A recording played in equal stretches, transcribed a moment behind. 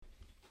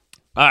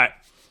All right.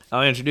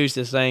 I'll introduce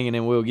this thing and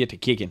then we'll get to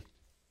kicking.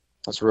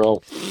 Let's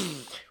roll.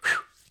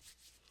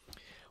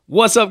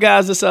 What's up,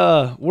 guys?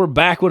 We're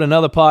back with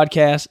another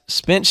podcast,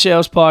 Spent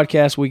Shells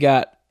Podcast. We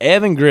got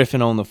Evan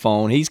Griffin on the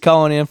phone. He's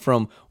calling in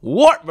from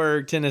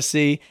Wartburg,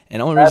 Tennessee. And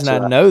the only reason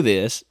I know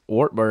this,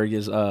 Wartburg,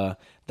 is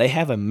they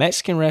have a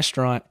Mexican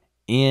restaurant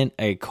in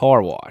a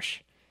car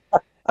wash.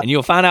 And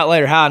you'll find out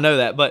later how I know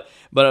that.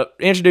 But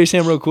introduce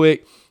him real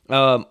quick.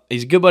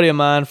 He's a good buddy of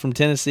mine from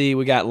Tennessee.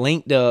 We got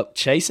linked up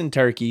chasing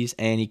turkeys,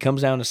 and he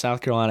comes down to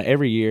South Carolina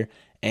every year.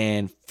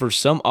 And for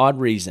some odd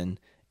reason,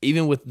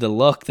 even with the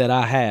luck that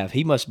I have,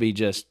 he must be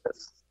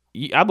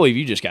I believe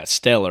you just got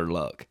stellar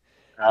luck.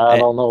 I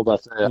don't know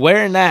about that.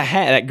 Wearing that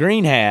hat, that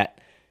green hat.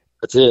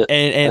 That's it.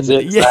 And That's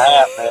it. It's yeah. the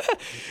hat, man.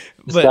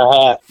 It's the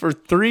hat. For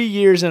 3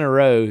 years in a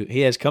row,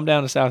 he has come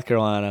down to South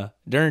Carolina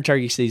during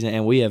turkey season,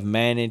 and we have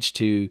managed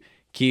to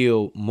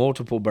kill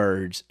multiple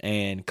birds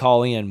and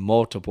call in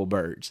multiple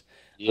birds.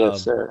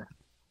 Yes, sir.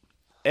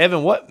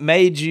 Evan, what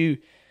made you,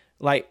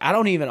 I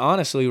don't even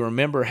honestly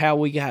remember how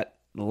we got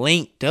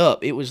linked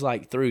up. It was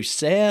through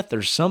Seth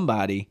or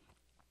somebody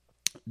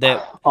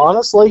that...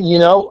 Honestly,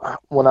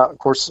 when I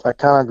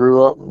kind of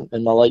grew up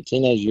in my late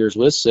teenage years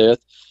with Seth,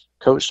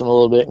 coached him a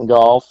little bit in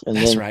golf. And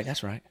That's then,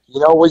 right.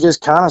 We just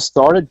kind of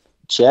started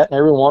chatting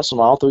every once in a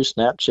while through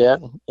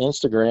Snapchat and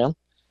Instagram.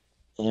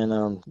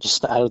 And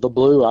just out of the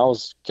blue, I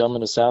was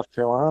coming to South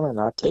Carolina, and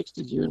I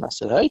texted you, and I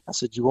said, "Hey," I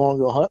said, "You want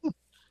to go hunting?"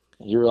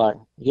 And you were like,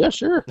 "Yeah,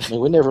 sure." I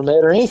mean, we never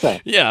met or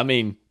anything. Yeah, I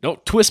mean,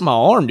 don't twist my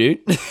arm, dude.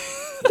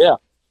 Yeah.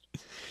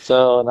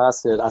 So, and I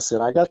said,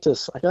 I got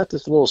this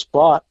little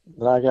spot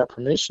that I got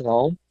permission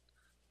on,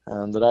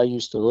 that I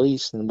used to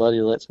lease, and the buddy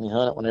lets me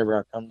hunt it whenever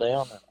I come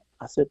down. And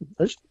I said,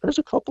 "There's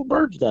a couple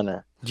birds down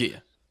there."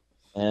 Yeah.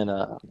 And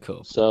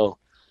cool. So,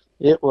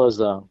 it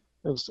was.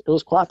 It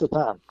was quite the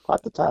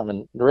time,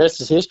 and the rest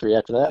is history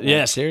after that. Man.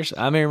 Yeah, seriously.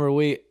 I remember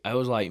I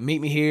was like,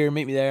 meet me here,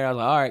 meet me there. I was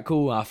like, all right,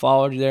 cool. I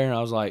followed you there, and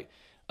I was like,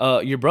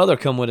 your brother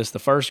come with us the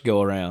first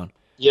go around.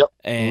 Yep.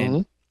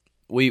 And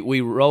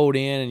we rolled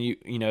in,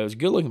 and it was a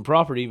good looking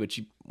property, but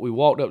we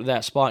walked up to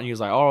that spot, and he was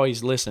like,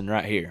 always listen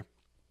right here.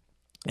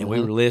 And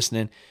we were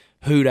listening,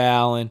 hoot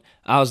owling.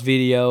 I was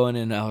videoing,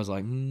 and I was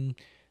like, I'm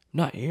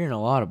not hearing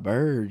a lot of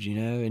birds,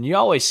 And you're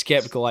always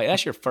skeptical.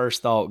 That's your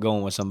first thought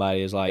going with somebody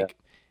is like, yeah.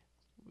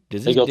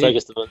 Does He's gonna take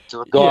us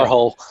to a gar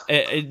hole.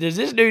 Does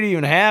this dude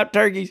even have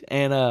turkeys?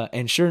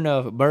 And sure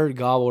enough, a bird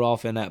gobbled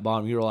off in that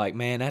bottom. You were like,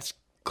 man, that's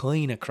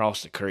clean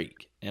across the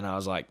creek. And I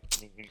was like,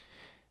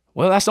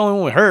 well, that's the only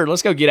one we heard.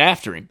 Let's go get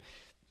after him.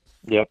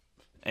 Yep.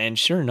 And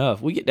sure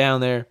enough, we get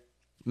down there,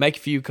 make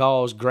a few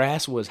calls.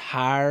 Grass was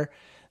higher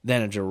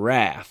than a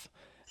giraffe.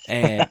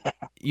 And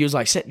he was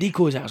like, set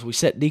decoys out. So we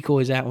set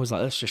decoys out and was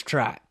like, let's just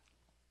try it.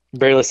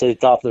 Barely see the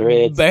top of their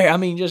heads. I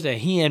mean, just a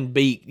hen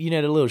beak, the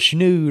little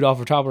snood off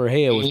the top of her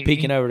head was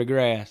peeking over the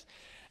grass.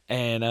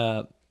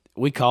 And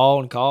we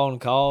called,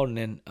 and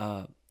then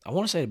I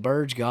want to say the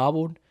birds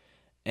gobbled,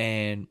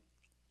 and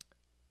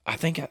I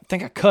think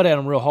I cut at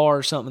them real hard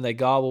or something. They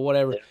gobbled,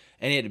 whatever. Yeah.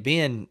 And it had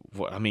been,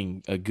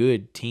 a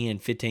good 10,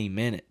 15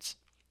 minutes.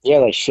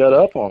 Yeah, they shut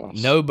up on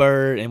us. No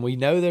bird, and we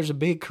know there's a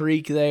big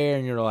creek there,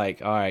 and you're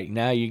like, all right,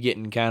 now you're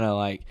getting kind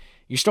of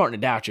you're starting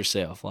to doubt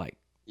yourself.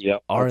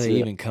 Yep, are they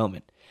even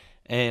coming?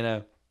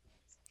 And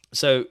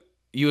so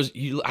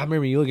I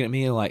remember you looking at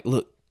me and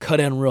look, cut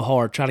at them real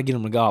hard, try to get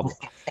them to gobble.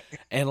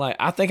 And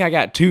I think I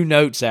got 2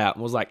 notes out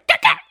and was like,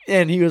 Kaka!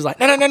 And he was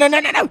like,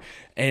 no.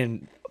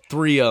 And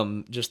 3 of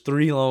them, just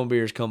 3 lone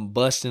bears come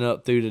busting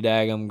up through the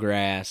daggum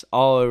grass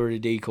all over the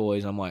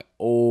decoys. I'm like,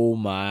 oh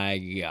my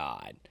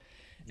God.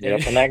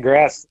 Yep, and that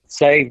grass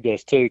saved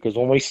us too, because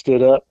when we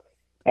stood up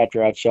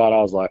after I'd shot,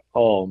 I was like,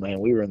 oh man,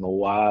 we were in the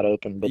wide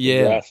open, but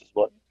the grass is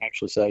what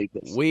actually saved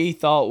us. We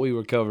thought we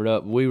were covered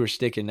up. We were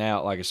sticking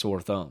out like a sore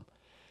thumb.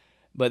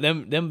 But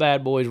them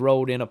bad boys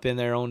rolled in up in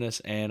there on us,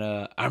 and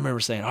I remember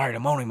saying, all right,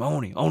 I'm on him,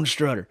 on the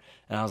strutter.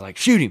 And I was like,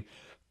 shoot him.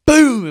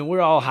 Boom! And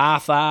we're all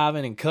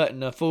high-fiving and cutting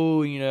the fool,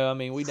 we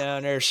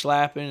down there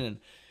slapping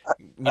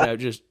and,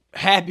 just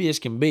happy as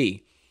can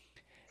be.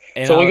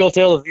 And so we're going to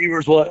tell the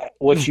viewers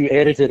what you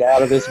edited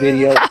out of this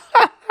video?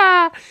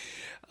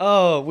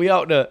 Oh, we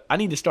ought to. I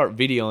need to start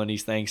videoing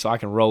these things so I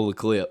can roll the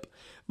clip.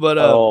 But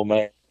oh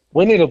man,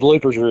 we need a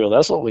bloopers reel.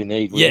 That's what we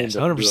need. Yes,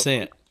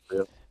 100%.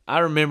 I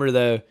remember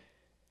though,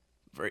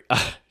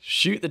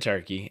 shoot the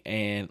turkey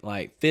and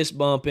fist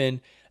bumping,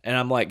 and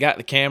I'm got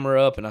the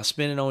camera up and I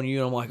spin it on you.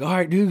 And I'm like, all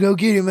right, dude, go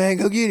get him, man,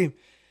 go get him.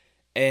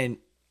 And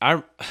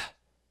you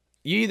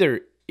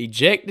either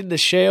ejected the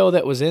shell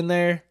that was in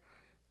there.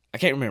 I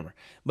can't remember,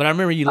 but I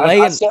remember you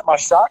laying. I set my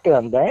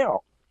shotgun down.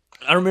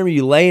 I remember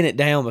you laying it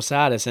down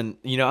beside us, and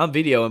I'm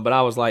videoing, but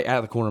I was out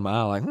of the corner of my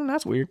eye,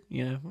 that's weird.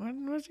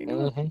 What's he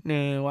doing? Mm-hmm.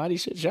 No, why'd he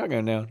set the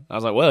shotgun down? I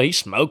was like, well, he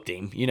smoked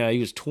him. He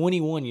was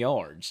 21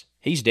 yards.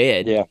 He's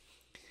dead. Yeah.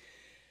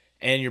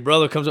 And your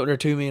brother comes up there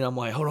to me, and I'm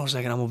like, hold on a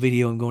second, I'm on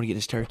video and going to get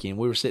this turkey. And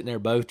we were sitting there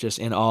both just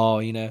in awe,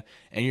 and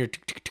you're,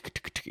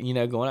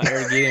 going out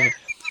there to get him.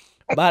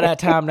 By that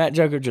time, that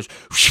joker just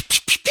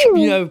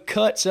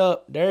cuts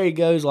up. There he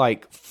goes,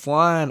 like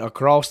flying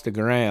across the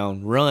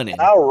ground, running.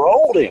 I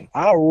rolled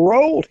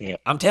him.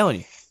 I'm telling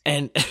you.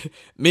 And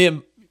me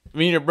and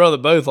your brother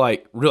both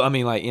like in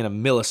a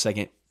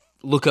millisecond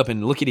look up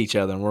and look at each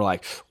other, and we're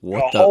like,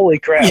 what the? Holy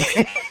crap.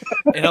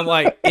 And I'm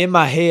like, in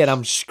my head,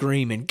 I'm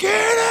screaming,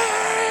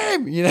 get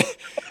him!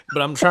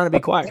 But I'm trying to be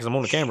quiet because I'm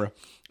on the camera.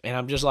 And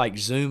I'm just like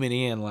zooming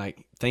in,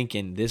 like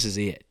thinking this is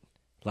it.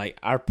 Like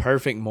our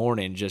perfect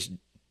morning just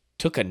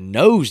took a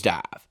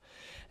nosedive.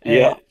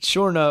 And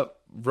sure enough,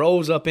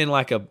 rolls up in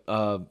like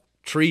a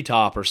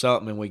treetop or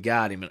something, and we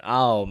got him. And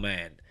oh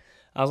man,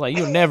 I was like,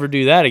 you'll never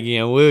do that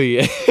again, will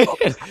you?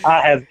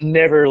 I have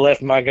never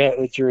left my gun at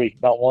the tree,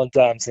 not one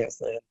time since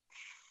then.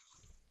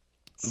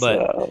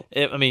 But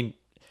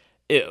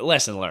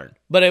lesson learned.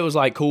 But it was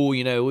like cool,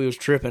 we was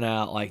tripping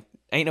out. Like,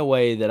 ain't no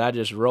way that I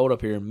just rolled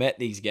up here and met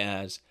these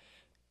guys.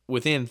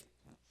 Within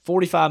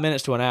 45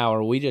 minutes to an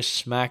hour, we just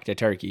smacked a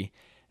turkey.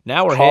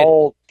 Now we're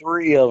hauled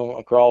 3 of them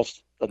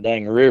across the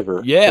dang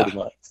river. Yeah, pretty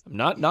much.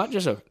 Not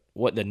just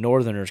what the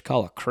Northerners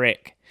call a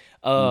creek.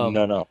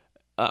 No.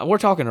 We're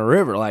talking a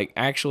river, like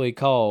actually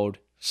called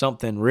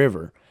something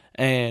river,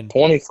 and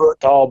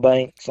 20-foot tall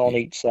banks on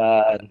each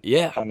side.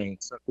 Yeah, I mean,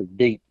 super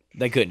deep.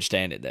 They couldn't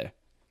stand it though.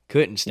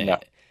 Couldn't stand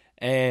it.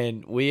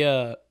 And we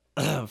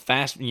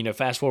fast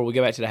forward, we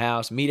go back to the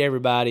house, meet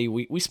everybody.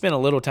 We spent a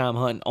little time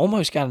hunting.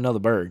 Almost got another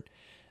bird.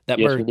 That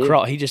bird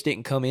he just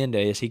didn't come into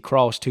us. He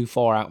crossed too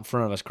far out in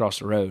front of us across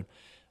the road.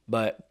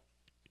 But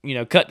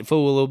cut the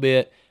fool a little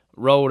bit,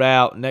 rolled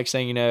out. Next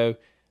thing you know,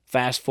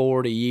 fast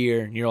forward a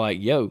year, and you're like,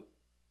 yo,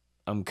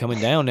 I'm coming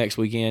down next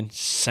weekend.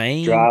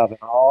 Same driving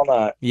all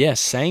night. Yeah,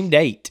 same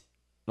date.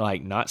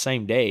 Like not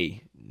same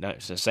day. No,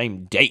 it's the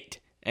same date.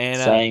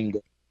 And same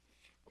day.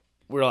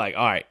 We're like,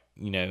 all right,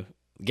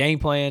 game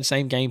plan,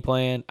 same game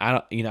plan.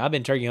 I've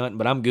been turkey hunting,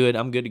 but I'm good.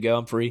 I'm good to go.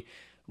 I'm free.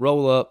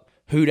 Roll up,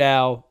 hoot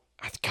owl.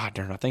 God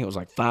darn, I think it was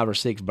like 5 or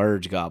 6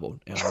 birds gobbled.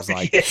 And I was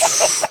like,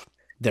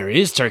 there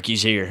is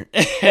turkeys here.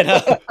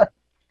 And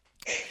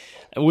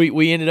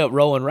we ended up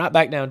rolling right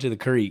back down to the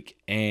creek.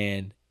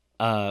 And,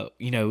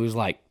 it was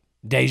like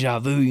deja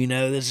vu,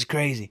 this is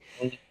crazy.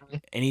 Mm-hmm.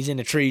 And he's in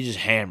the tree just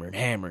hammering.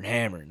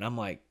 And I'm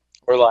like,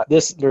 we're like,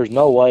 there's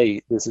no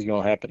way this is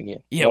going to happen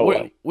again. Yeah,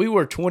 no we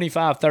were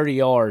 25, 30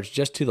 yards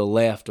just to the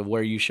left of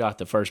where you shot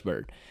the first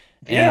bird.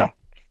 And yeah.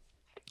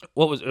 It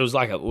was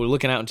like we're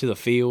looking out into the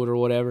field or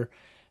whatever.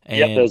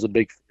 And there's a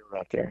big field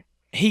out there.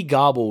 He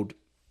gobbled,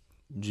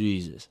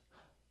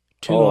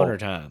 200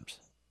 times.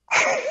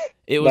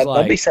 It was like,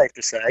 that'd be safe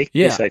to say.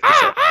 Yeah. Be safe to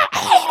say.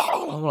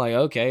 I'm like,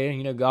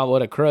 okay, gobble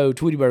at a crow,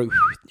 Tweety bird,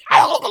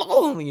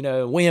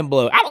 wind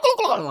blow.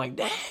 I'm like,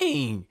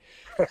 dang.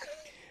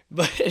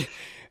 But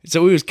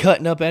so we was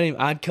cutting up at him.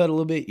 I'd cut a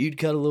little bit, you'd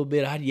cut a little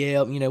bit. I'd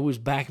yell. We was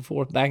back and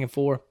forth. And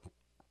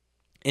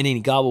then he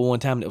gobbled one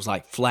time and it was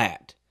like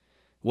flat.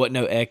 Wasn't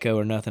no echo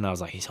or nothing. I was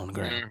like, he's on the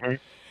ground.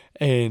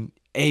 Mm-hmm. And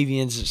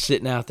Avian's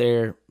sitting out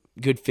there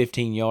good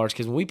 15 yards.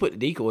 Because when we put the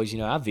decoys, I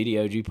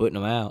videoed you putting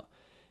them out.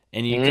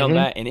 And you come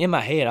back. And in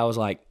my head, I was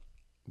like,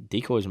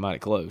 decoys are mighty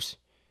close.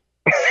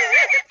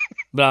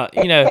 But,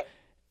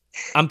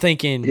 I'm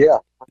thinking,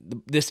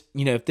 this,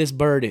 if this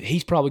bird,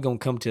 he's probably going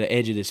to come to the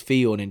edge of this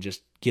field and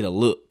just get a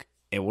look.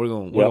 And we're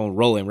going to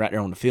roll him right there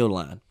on the field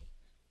line.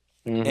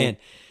 Mm-hmm. And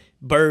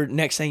bird,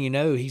 next thing you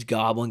know, he's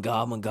gobbling.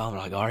 Like,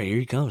 all right, here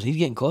he comes. He's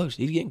getting close.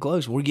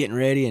 We're getting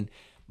ready. And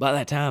by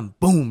that time,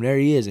 boom, there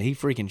he is. And he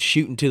freaking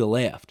shooting to the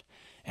left.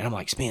 And I'm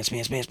like, spin.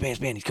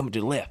 He's coming to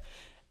the left.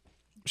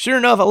 Sure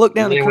enough, I looked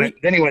down the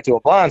creek. Then he went to a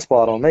blind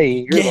spot on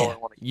me.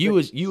 You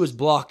was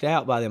blocked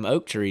out by them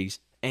oak trees.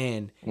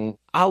 And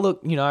I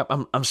look,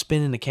 I'm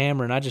spinning the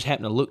camera, and I just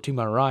happened to look to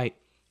my right.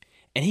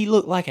 And he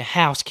looked like a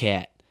house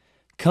cat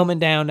coming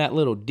down that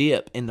little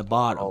dip in the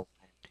bottom.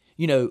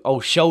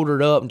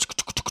 Shouldered up, and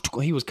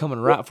he was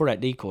coming right for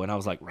that decoy. And I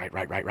was like,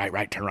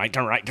 right, turn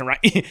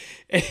right.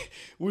 And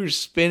we were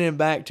spinning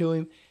back to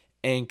him,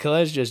 and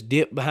Cuz just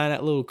dipped behind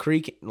that little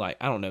creek. Like,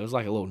 I don't know, it was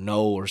like a little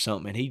knoll or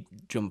something. And he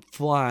jumped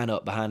flying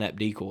up behind that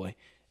decoy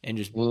and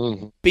just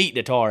beat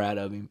the tar out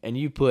of him. And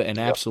you put an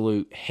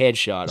absolute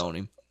headshot on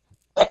him.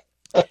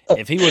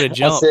 If he would have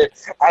jumped,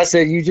 I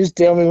said, you just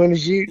tell me when to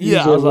shoot.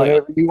 Yeah, I was like,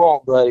 whatever you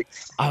want, buddy.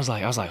 I was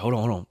like, hold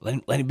on.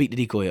 Let him beat the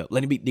decoy up.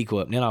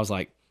 And then I was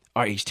like,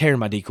 all right, he's tearing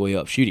my decoy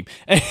up. Shoot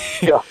him.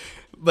 Yeah.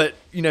 But,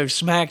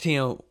 smacked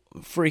him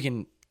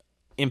freaking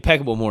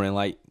impeccable morning.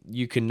 Like,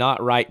 you could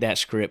not write that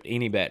script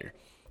any better.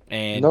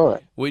 And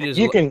we just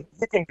you can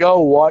go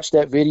watch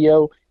that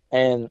video,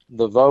 and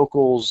the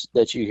vocals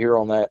that you hear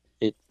on that,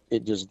 it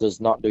just does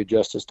not do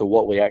justice to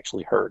what we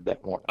actually heard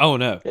that morning. Oh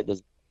no. It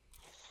does.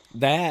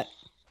 That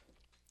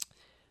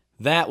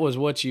was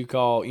what you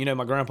call,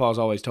 my grandpa's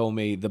always told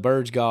me, the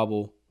birds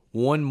gobble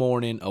one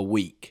morning a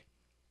week.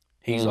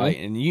 He's like,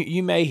 and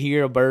you may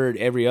hear a bird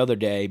every other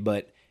day,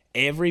 but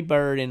every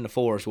bird in the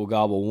forest will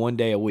gobble one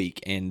day a week.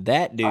 And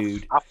that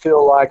dude... I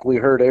feel like we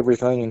heard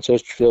everything in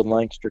Chesterfield and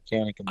Lancaster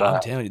County combined.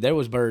 I'm telling you, there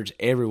was birds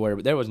everywhere,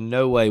 but there was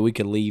no way we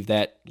could leave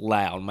that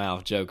loud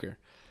mouth joker.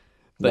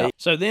 But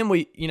So then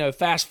we,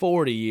 fast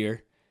forward a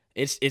year,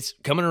 it's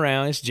coming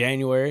around. It's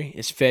January.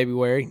 It's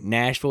February.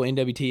 Nashville,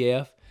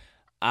 NWTF.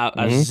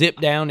 I zip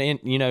down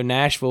to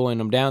Nashville,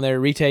 and I'm down there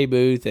at Retail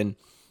booth, and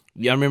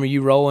I remember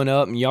you rolling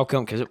up, and y'all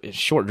come because it's a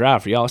short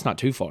drive for y'all. It's not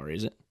too far,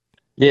 is it?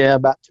 Yeah,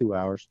 about 2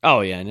 hours.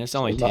 Oh yeah, and it's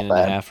only 10 and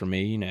a half for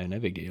me. No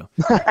big deal.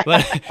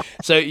 But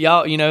so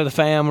y'all, the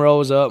fam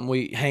rolls up, and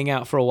we hang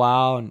out for a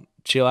while and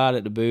chill out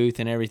at the booth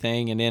and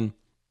everything, and then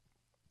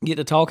get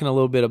to talking a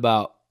little bit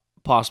about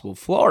possible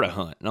Florida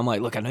hunt. And I'm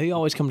like, look, I know you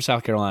always come to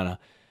South Carolina.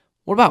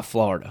 What about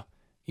Florida?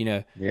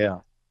 Yeah.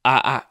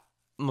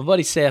 My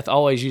buddy Seth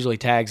always usually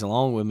tags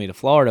along with me to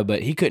Florida,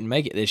 but he couldn't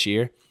make it this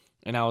year.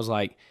 And I was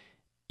like,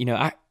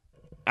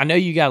 I know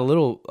you got a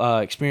little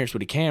experience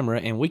with the camera,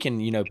 and we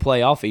can,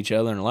 play off each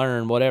other and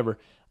learn whatever.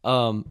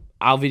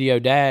 I'll video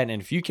Dad,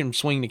 and if you can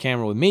swing the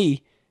camera with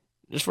me,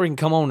 just freaking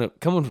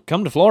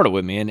come to Florida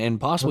with me, and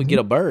possibly get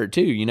a bird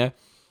too.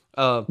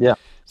 Yeah.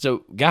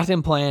 So got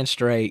them plans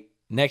straight.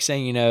 Next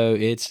thing you know,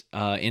 it's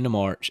into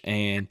March,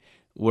 and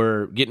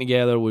we're getting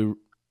together.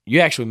 You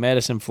actually met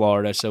us in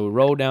Florida, so we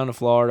rolled down to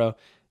Florida,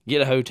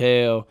 get a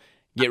hotel,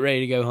 get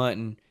ready to go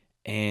hunting,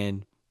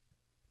 and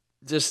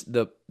just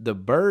the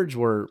birds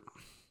were,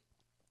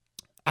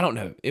 I don't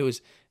know, it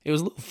was a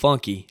little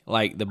funky.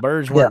 Like the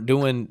birds weren't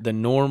doing the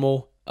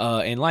normal,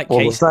 and like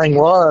Casey, the thing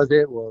was,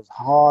 it was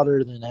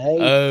hotter than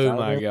hell. Oh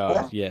my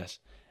gosh, yes,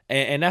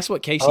 and that's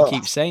what Casey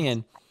keeps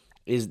saying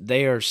is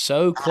they are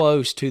so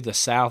close to the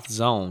South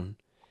Zone,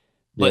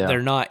 but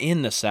they're not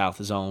in the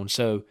South Zone,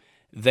 so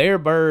their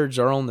birds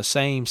are on the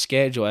same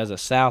schedule as a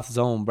South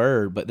Zone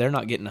bird, but they're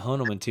not getting to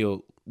hunt them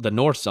until the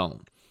North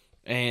Zone.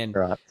 And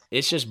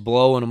it's just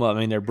blowing them up. I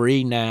mean, they're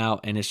breeding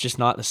out, and it's just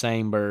not the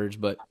same birds.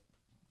 But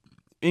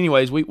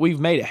anyways, we've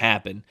made it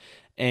happen.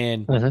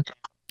 And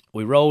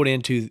we rolled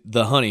into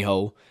the honey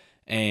hole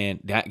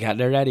and got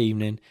there that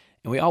evening.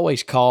 And we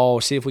always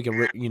call, see if we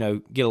can,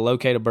 get a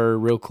located bird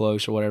real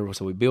close or whatever.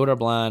 So we built our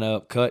blind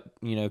up, cut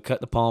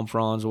the palm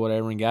fronds or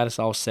whatever, and got us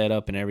all set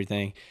up and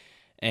everything.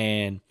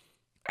 And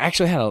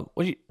actually had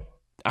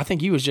I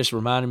think you was just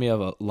reminding me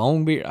of a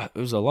longbeard. It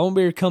was a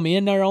longbeard come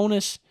in there on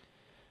us.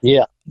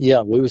 Yeah.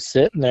 We was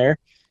sitting there,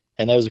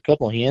 and there was a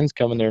couple of hens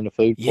coming there in the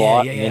food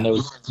plot, and then there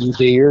was a few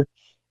deer,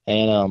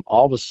 and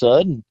all of a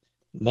sudden,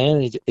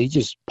 man, he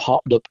just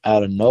popped up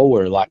out of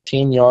nowhere, like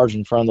 10 yards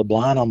in front of the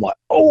blind. I'm like,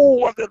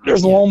 oh,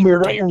 there's a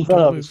longbeard right here in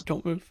front of us.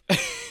 Don't move.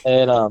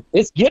 And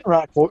it's getting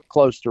right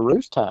close to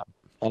roost time,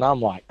 and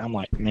I'm like,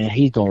 man,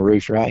 he's gonna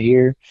roost right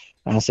here.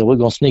 And I said, we're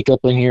going to sneak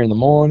up in here in the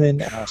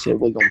morning. And I said,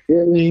 we're going to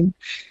kill him.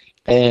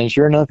 And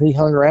sure enough, he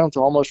hung around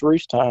till almost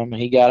roost time.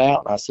 And he got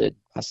out. And I said,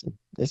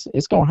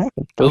 it's going to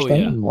happen. First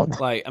thing in the morning.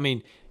 Like, I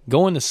mean,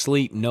 going to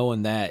sleep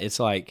knowing that, it's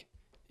like,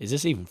 is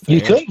this even fair?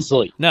 You couldn't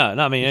sleep. No,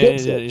 I mean,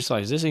 it's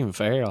like, is this even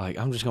fair? Like,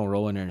 I'm just going to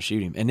roll in there and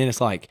shoot him. And then it's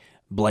like,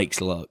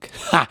 Blake's luck.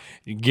 That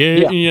ain't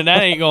going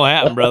to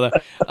happen, brother.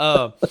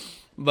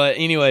 But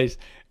anyways,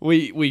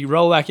 we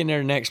roll back in there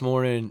the next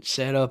morning,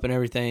 set up and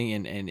everything,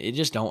 and it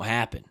just don't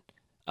happen.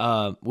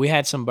 We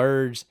had some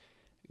birds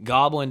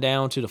gobbling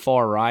down to the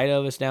far right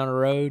of us down the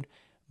road,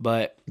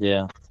 but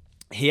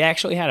he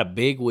actually had a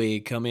big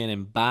wig come in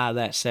and buy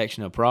that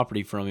section of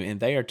property from him, and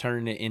they are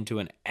turning it into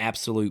an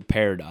absolute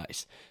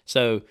paradise.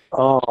 So,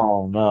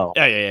 oh no,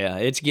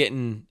 it's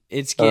getting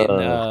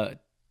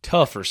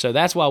tougher. So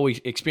that's why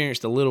we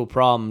experienced a little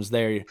problems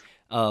there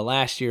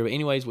last year. But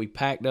anyways, we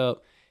packed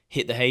up,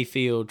 hit the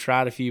hayfield,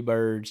 tried a few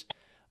birds.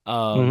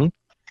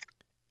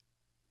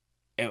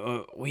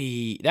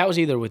 That was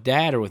either with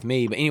Dad or with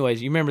me, but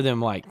anyways, you remember them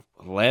like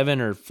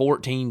 11 or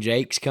 14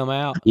 jakes come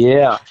out?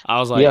 Yeah. I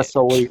was like,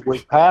 so we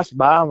passed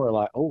by and we're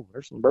like, oh,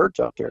 there's some birds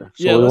out there.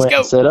 So we let's go.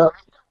 And set up.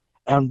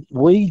 And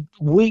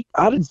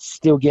I was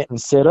still getting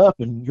set up,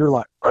 and you're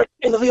like, right,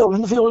 in the field.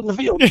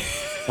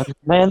 And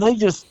man, they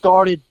just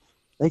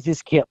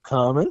kept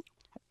coming,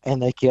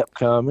 and they kept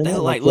coming. They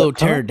look like little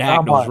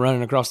pterodactyls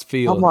running across the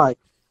field. I'm like,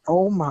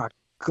 oh my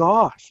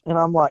gosh. And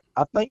I'm like,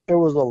 I think there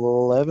was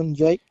 11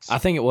 jakes. I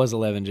think it was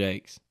 11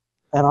 jakes.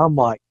 And I'm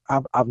like,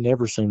 I've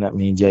never seen that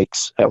many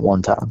jakes at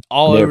one time.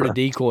 All over the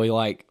decoy,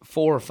 like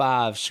 4 or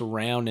 5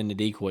 surrounding the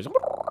decoys.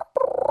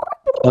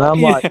 And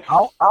I'm like,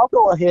 I'll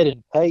go ahead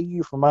and pay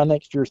you for my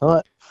next year's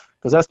hunt,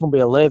 because that's going to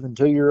be 11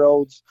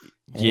 2-year-olds.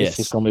 Yes. It's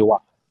just going to be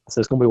wild. So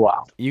it's going to be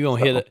wild. You're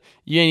going to hit it.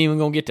 You ain't even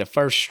going to get the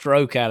first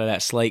stroke out of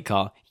that slate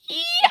call.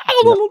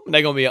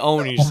 They're going to be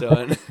on you,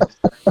 son.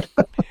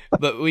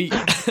 But we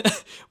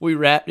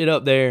wrapped it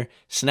up there,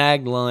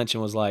 snagged lunch,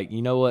 and was like,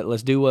 you know what?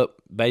 Let's do what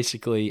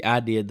basically I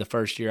did the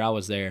first year I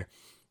was there.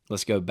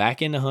 Let's go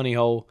back in the honey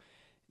hole.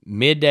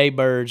 Midday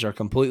birds are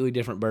completely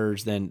different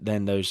birds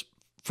than those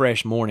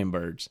fresh morning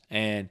birds.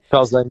 And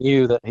because they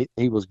knew that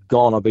he was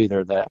going to be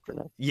there that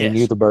afternoon. Yes. They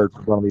knew the birds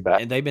were going to be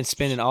back. And they've been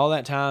spending all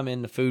that time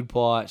in the food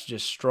plots,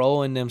 just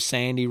strolling them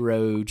sandy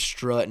roads,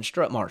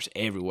 strut marks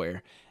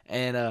everywhere.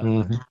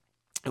 And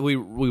we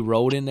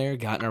rolled in there,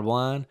 got in our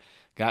blind,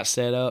 got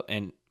set up,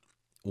 and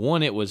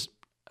it was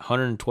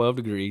 112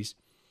 degrees,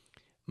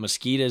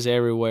 mosquitoes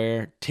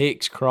everywhere,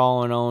 ticks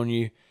crawling on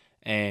you,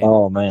 and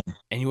oh man,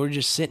 and you were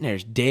just sitting there,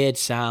 it's dead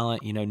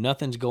silent,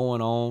 nothing's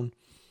going on,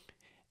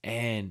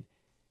 And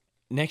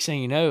next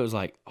thing you know, it was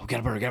like, oh, got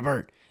a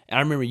bird. And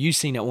I remember you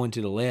seen that one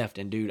to the left,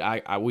 and dude,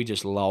 we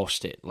just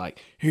lost it.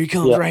 Like, here he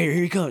comes, right here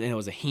he comes. And it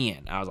was a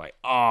hen. I was like,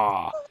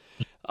 oh,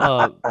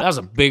 that was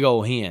a big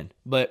old hen.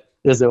 But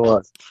yes, it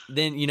was.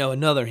 then,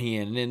 another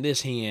hen, and then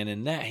this hen,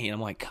 and that hen.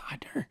 I'm like,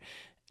 God darn.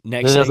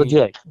 Next thing, a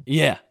Jake.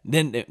 Yeah.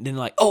 Then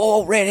like,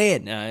 oh,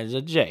 redhead. No, it's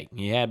a Jake.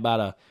 He had about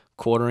a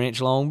 1/4 inch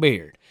long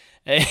beard.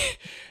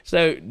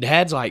 So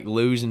Dad's like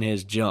losing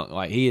his junk.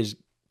 Like, he is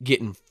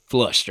getting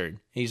flustered.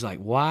 He's like,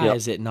 why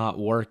is it not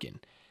working?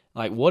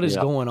 Like, what is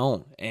going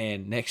on?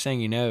 And next thing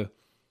you know,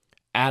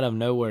 out of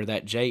nowhere,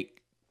 that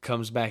Jake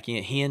comes back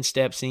in. Hen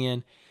steps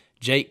in.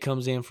 Jake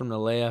comes in from the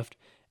left.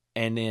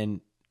 And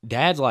then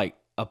Dad's like,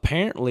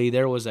 apparently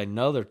there was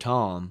another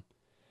Tom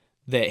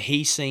that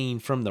he seen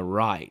from the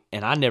right.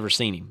 And I never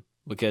seen him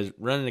because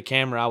running the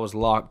camera, I was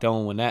locked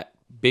on when that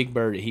big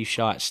bird that he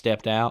shot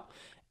stepped out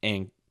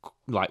and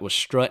like was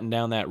strutting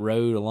down that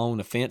road along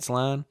the fence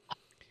line.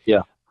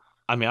 Yeah.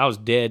 I mean, I was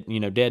dead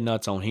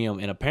nuts on him.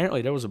 And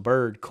apparently there was a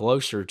bird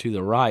closer to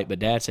the right, but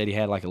Dad said he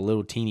had like a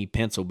little teeny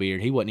pencil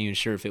beard. He wasn't even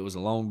sure if it was a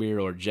long beard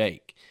or a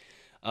Jake.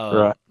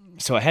 Right.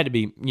 So it had to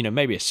be,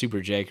 maybe a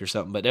super Jake or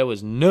something, but there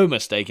was no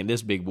mistaking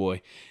this big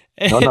boy.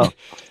 No.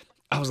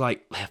 I was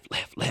like,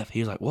 left.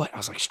 He was like, what? I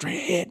was like, straight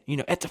ahead,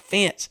 at the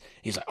fence.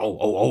 He's like,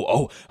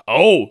 oh.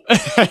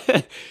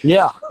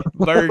 Yeah.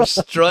 Birds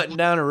strutting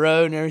down the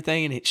road and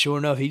everything. And sure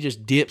enough, he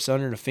just dips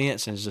under the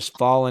fence and is just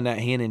following that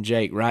hen and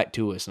Jake right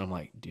to us. And I'm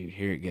like, dude,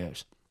 here it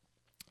goes.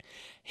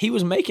 He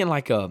was making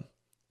like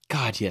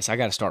God, yes, I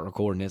got to start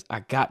recording this.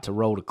 I got to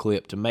roll the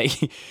clip to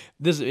make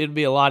this. It'd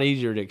be a lot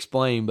easier to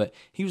explain, but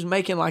he was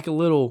making like a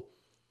little,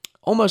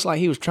 almost like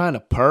he was trying to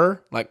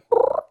purr, like,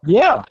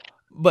 yeah.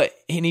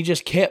 And he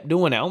just kept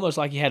doing it, almost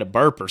like he had a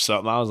burp or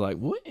something. I was like,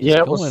 what is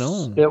going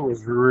on? It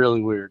was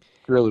really weird.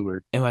 Really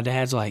weird. And my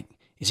dad's like,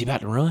 is he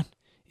about to run?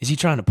 Is he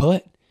trying to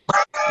putt?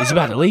 Is he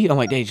about to leave? I'm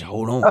like, Dad,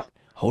 hold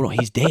on.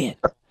 He's dead.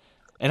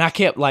 And I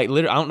kept like,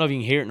 literally, I don't know if you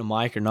can hear it in the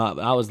mic or not,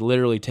 but I was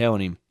literally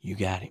telling him, you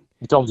got him.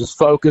 You told him just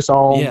focus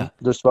on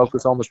the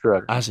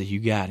strutter. I said, you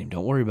got him.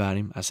 Don't worry about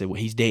him. I said,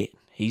 well, he's dead.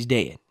 He's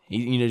dead.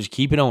 Just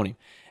keep it on him.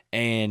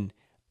 And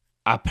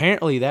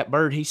apparently that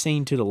bird he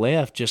seen to the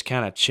left just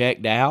kind of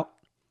checked out.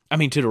 I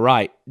mean, to the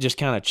right, just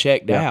kind of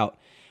checked out.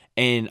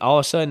 And all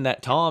of a sudden,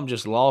 that Tom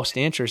just lost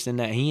interest in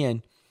that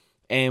hen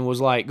and was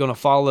like going to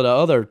follow the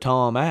other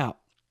Tom out.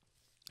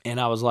 And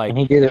I was like... And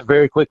he did it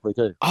very quickly,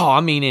 too. Oh,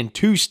 I mean, in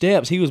 2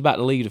 steps, he was about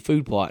to leave the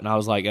food plot. And I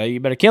was like, you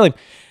better kill him.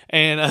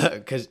 And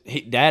because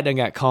Dad done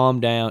got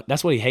calmed down.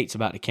 That's what he hates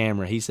about the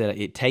camera. He said,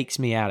 it takes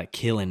me out of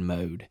killing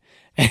mode.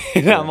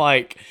 And I'm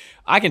like,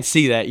 I can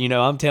see that.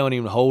 I'm telling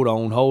him to hold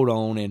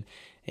on. And...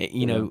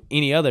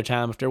 any other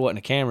time, if there wasn't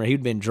a camera,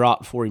 he'd been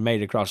dropped before he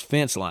made it across the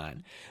fence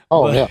line.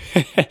 Oh,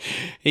 but,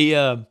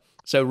 yeah.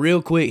 So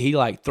real quick, he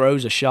like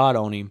throws a shot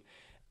on him,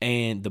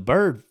 and the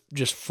bird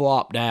just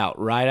flopped out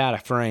right out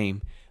of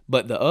frame.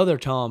 But the other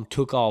Tom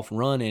took off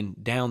running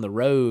down the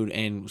road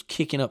and was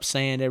kicking up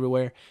sand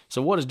everywhere.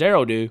 So what does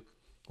Daryl do?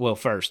 Well,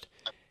 first,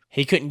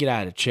 he couldn't get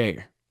out of the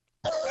chair.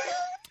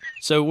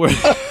 So we're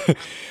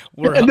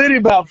and then he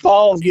about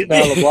falls getting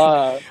out of the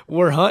blind.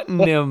 We're hunting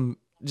them.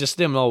 Just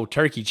them old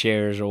turkey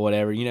chairs or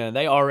whatever,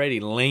 they already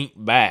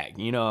linked back,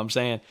 you know what I'm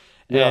saying?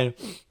 Yeah. And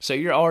so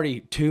you're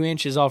already 2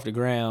 inches off the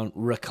ground,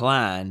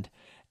 reclined,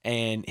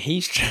 and he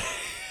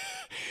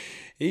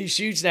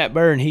shoots that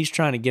bird and he's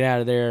trying to get out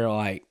of there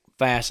like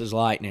fast as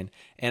lightning.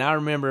 And I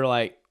remember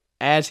like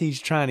as he's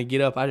trying to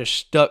get up, I just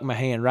stuck my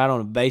hand right on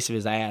the base of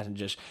his ass and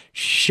just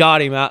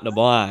shot him out in the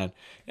blind.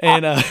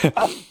 And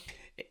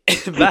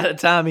by the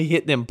time he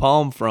hit them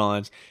palm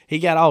fronds, he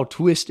got all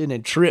twisted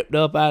and tripped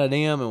up out of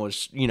them and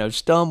was,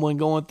 stumbling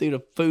going through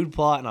the food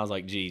plot. And I was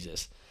like,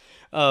 Jesus.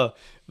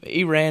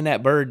 He ran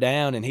that bird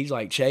down and he's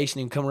like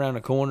chasing him, come around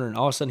the corner, and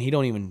all of a sudden he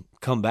don't even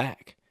come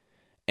back.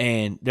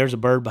 And there's a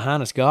bird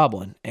behind us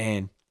gobbling.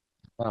 And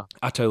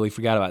I totally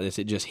forgot about this.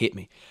 It just hit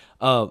me.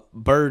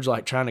 Bird's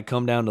like trying to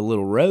come down the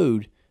little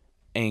road.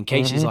 And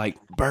Casey's like,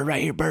 bird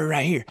right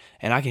here.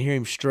 And I can hear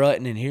him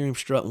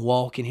strutting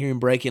walking, hear him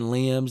breaking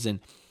limbs. And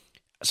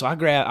so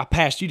I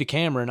passed you the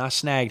camera and I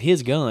snagged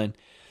his gun,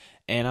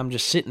 and I'm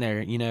just sitting there,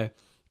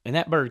 and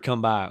that bird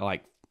come by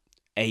like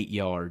 8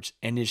 yards,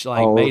 and it's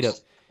like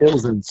It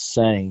was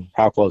insane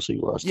how close he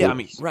was. Yeah, I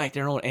mean, right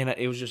there on, and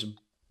it was just a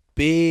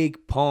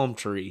big palm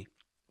tree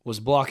was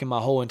blocking my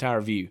whole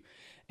entire view,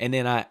 and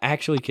then I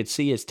actually could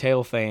see his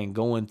tail fan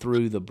going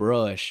through the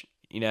brush.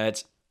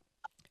 It's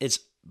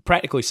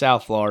practically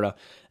South Florida,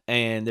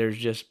 and there's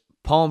just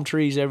palm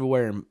trees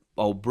everywhere and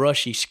old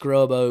brushy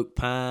scrub oak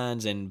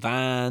pines and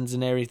vines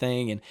and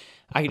everything, and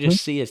I could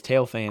just see his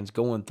tail fans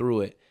going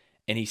through it,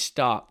 and he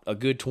stopped a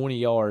good 20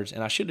 yards,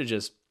 and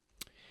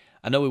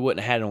I know we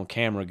wouldn't have had it on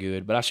camera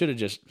good, but I should have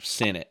just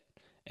sent it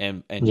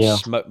and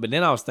smoked. But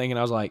then I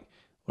was like,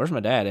 where's my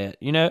dad at?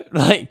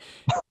 Like,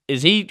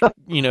 is he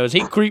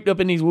creeped up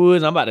in these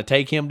woods? I'm about to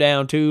take him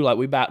down too. Like,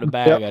 we about to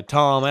bag a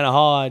Tom and a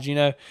Hodge,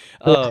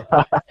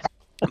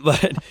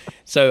 But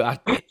so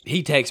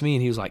he texts me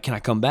and he was like, can I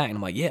come back? And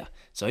I'm like, yeah.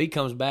 So he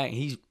comes back, and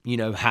he's,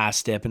 high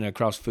stepping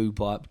across the food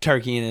plot,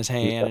 turkey in his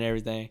hand and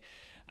everything.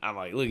 I'm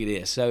like, look at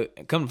this. So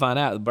come to find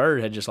out, the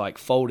bird had just like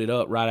folded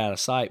up right out of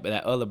sight, but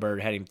that other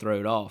bird had him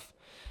thrown off.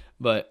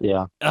 But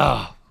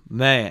oh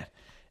man.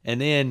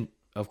 And then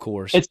of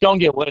course it's gonna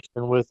get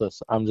western with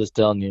us. I'm just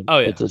telling you. Oh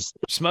yeah.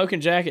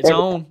 Smoking jackets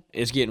on,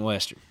 it's getting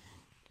western.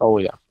 Oh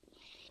yeah.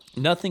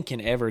 Nothing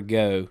can ever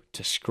go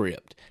to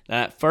script.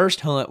 Now, that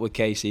first hunt with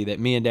Casey that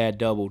me and Dad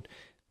doubled,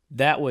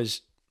 that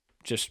was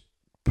just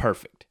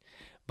perfect.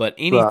 But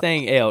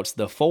anything else,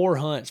 the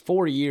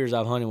 4 years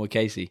I've hunted with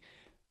Casey,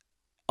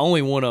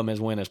 only one of them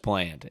has went as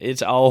planned.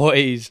 It's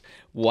always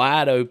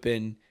wide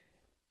open.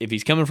 If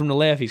he's coming from the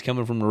left, he's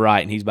coming from the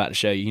right, and he's about to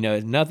show you.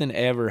 Nothing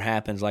ever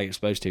happens like it's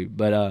supposed to.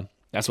 But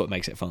that's what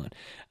makes it fun.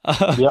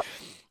 Yep.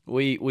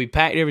 We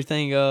packed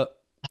everything up.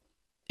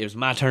 It was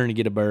my turn to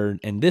get a bird,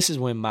 and this is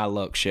when my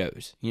luck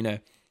shows.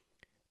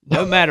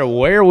 No matter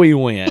where we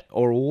went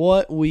or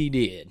what we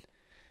did,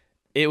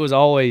 it was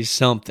always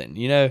something.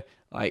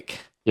 Like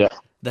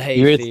the hay.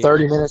 You're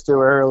 30 minutes too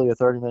early or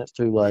 30 minutes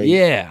too late.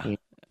 Yeah.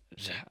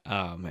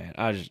 Oh man,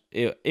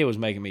 it was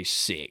making me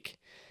sick,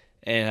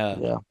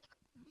 and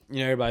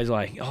everybody's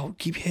like, "Oh,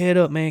 keep your head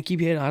up, man, keep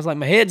your head up." I was like,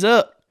 "My head's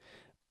up.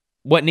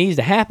 What needs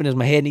to happen is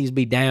my head needs to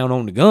be down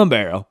on the gun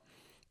barrel."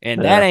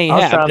 And that ain't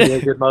happening. I was trying to be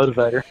a good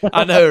motivator.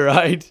 I know,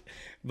 right?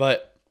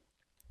 But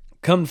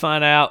come to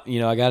find out,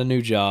 I got a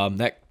new job.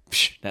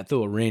 That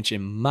threw a wrench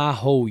in my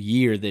whole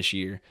year this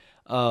year.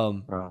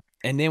 Right.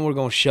 And then we're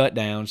going to shut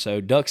down.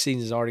 So duck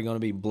season is already going to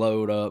be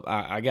blowed up.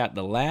 I got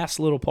the last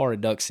little part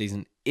of duck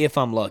season if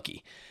I'm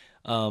lucky.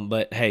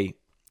 But, hey,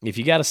 if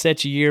you got to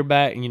set your year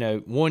back,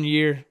 1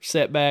 year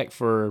setback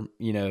for,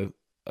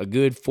 a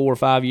good 4 or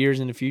 5 years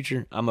in the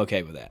future, I'm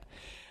okay with that.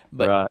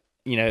 But right.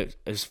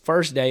 His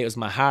first day, it was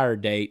my hire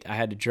date. I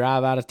had to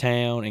drive out of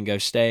town and go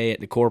stay at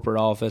the corporate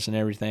office and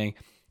everything.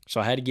 So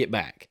I had to get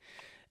back.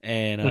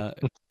 And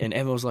and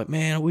Evan was like,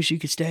 "Man, I wish you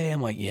could stay."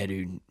 I'm like, "Yeah,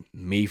 dude,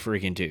 me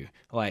freaking too."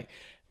 Like,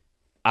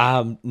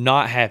 I'm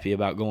not happy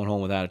about going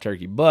home without a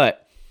turkey.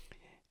 But,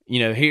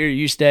 here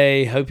you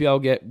stay. Hope y'all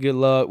get good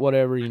luck,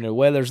 whatever.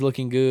 Weather's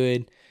looking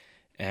good.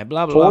 And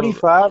blah, blah, blah.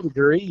 45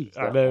 degrees.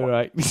 I know,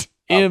 right?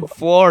 In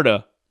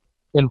Florida.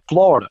 In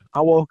Florida.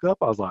 I woke up,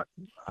 I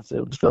said,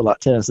 it just felt like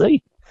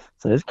Tennessee.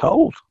 So it's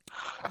cold.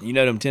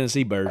 Them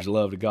Tennessee birds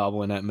love to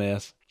gobble in that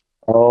mess.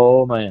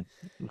 Oh, man.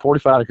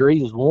 45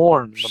 degrees is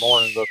warm in the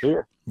mornings up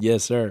here.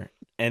 Yes, sir.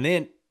 And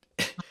then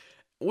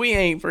we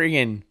ain't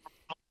freaking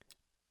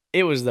 –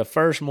 it was the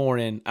first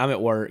morning I'm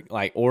at work,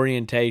 like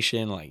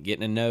orientation, like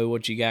getting to know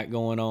what you got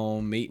going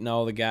on, meeting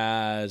all the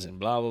guys and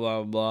blah,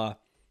 blah, blah, blah.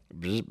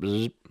 Bzz,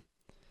 bzz.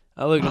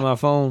 I looked at my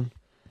phone.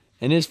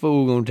 And this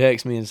fool gonna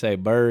text me and say,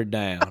 "Bird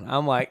down."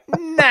 I'm like,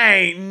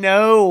 ain't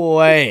no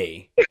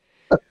way.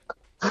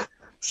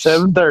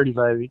 7:30,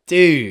 baby.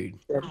 Dude.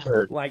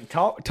 7:30. Like,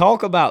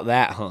 talk about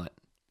that hunt.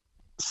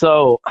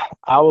 So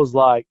I was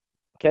like,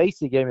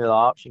 Casey gave me the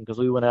option because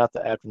we went out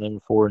the afternoon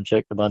before and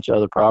checked a bunch of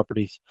other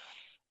properties.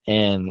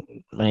 And,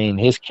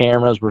 his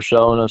cameras were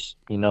showing us,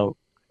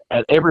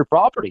 at every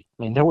property.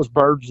 There was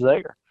birds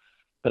there.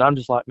 But I'm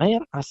just like,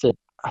 man, I said,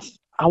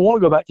 I want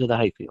to go back to the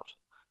hayfield.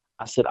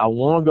 I said, I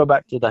want to go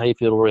back to the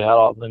hayfield where we had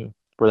all of them,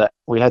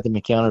 we had them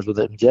encounters with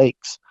them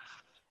jakes.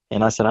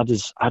 And I said, I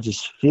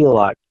just feel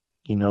like,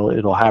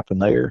 it'll happen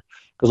there.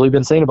 Because we've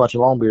been seeing a bunch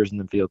of longbeards in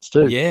the fields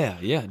too.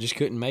 Yeah, just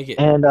couldn't make it.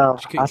 And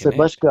I said,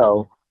 let's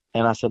go.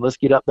 And I said, let's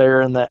get up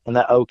there in that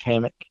oak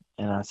hammock.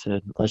 And I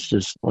said,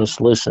 let's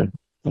listen.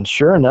 And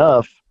sure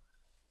enough,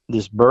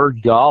 this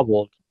bird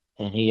gobbled,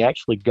 and he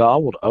actually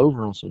gobbled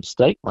over on some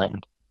state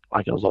land,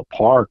 like it was a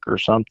park or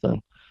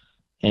something.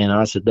 And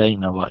I said, there ain't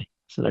no way.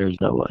 So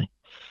there's no way.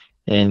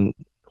 And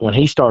when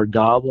he started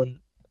gobbling,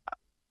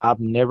 I've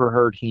never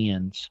heard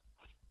hens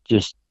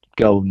just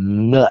go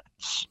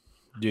nuts.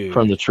 Dude.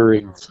 From the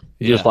trees.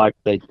 Just like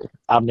they did.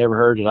 I've never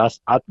heard it.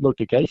 I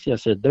looked at Casey. I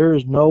said,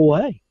 there's no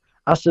way.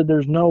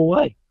 There's no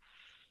way.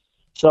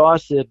 So I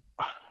said,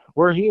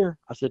 we're here.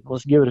 I said,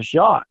 let's give it a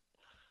shot.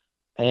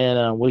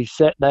 And we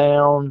sat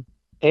down.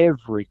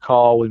 Every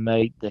call we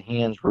made, the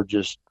hens were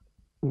just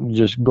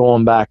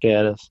going back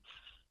at us.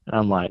 And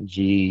I'm like,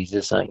 geez,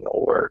 this ain't going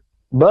to work.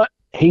 But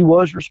he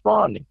was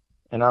responding.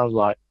 And I was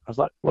like,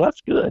 well,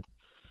 that's good.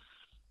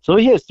 So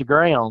he hits the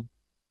ground,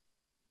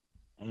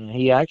 and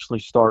he actually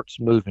starts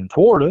moving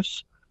toward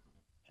us.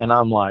 And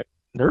I'm like,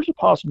 there's a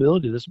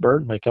possibility this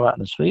bird may come out in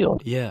this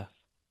field. Yeah.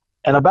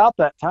 And about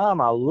that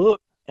time, I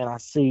look, and I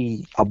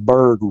see a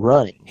bird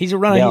running. He's a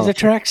runner. He's a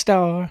track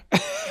star.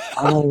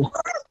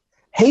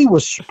 He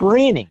was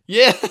sprinting.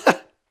 Yeah.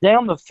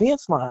 Down the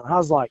fence line.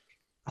 I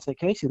said,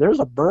 Casey, there's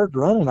a bird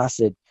running. I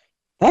said,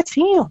 that's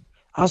him.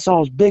 I saw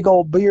his big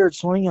old beard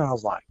swinging. I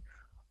was like,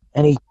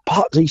 and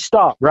he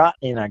stopped right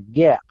in a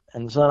gap.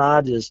 And son,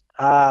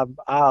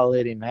 I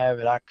let him have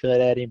it. I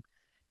cut at him.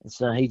 And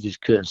son, he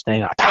just couldn't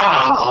stand it.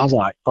 I was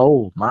like,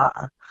 oh my.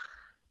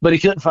 But he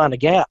couldn't find a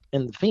gap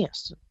in the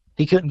fence.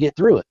 He couldn't get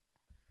through it.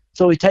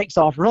 So he takes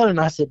off running.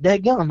 I said,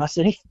 dadgum. I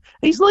said,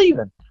 he's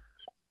leaving.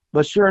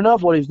 But sure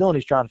enough, what he's doing,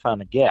 he's trying to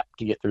find a gap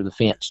to get through the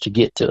fence to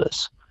get to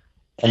us.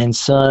 And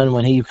son,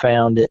 when he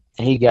found it,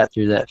 he got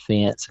through that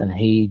fence and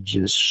he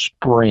just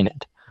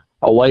sprinted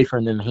away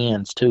from them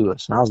hens to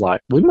us. And I was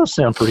like, we must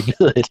sound pretty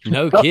good.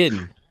 No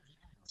kidding.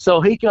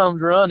 So he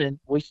comes running.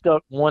 We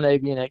stuck one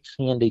avian X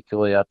hen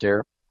decoy out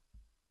there.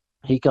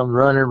 He comes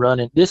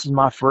running. This is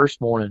my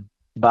first morning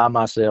by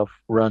myself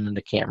running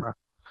the camera.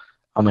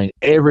 I mean,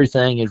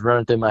 everything is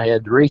running through my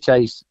head. The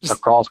retrace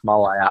across my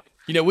lap.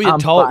 You know, we had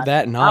talked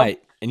that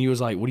night, and you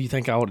was like, what do you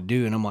think I ought to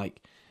do? And I'm like,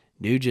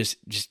 dude, just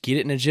get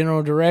it in a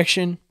general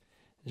direction,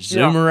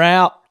 zoom her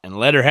out, and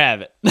let her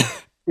have it.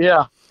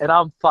 Yeah, and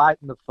I'm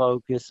fighting the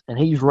focus, and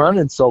he's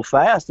running so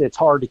fast it's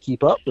hard to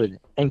keep up with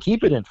it and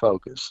keep it in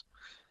focus.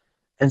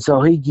 And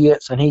so he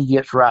gets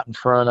right in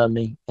front of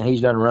me, and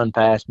he's going to run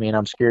past me, and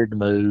I'm scared to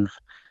move.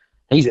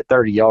 He's at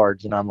 30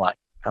 yards, and I'm like,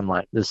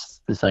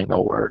 this ain't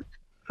gonna work.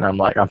 And I'm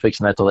like, I'm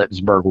fixing to have to let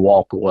this bird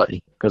walk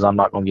away because I'm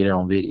not gonna get it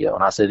on video.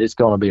 And I said, it's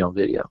gonna be on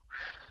video.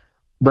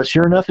 But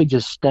sure enough, he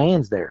just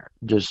stands there,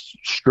 just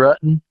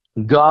strutting,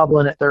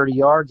 gobbling at 30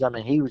 yards. I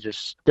mean, he was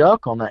just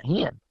stuck on that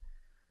hen.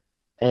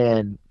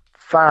 And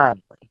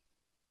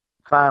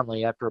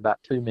finally, after about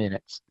 2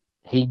 minutes,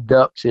 he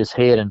ducks his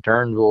head and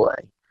turns away.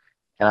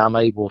 And I'm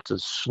able to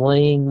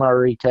sling my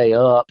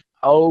retail up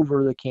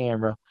over the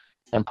camera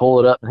and pull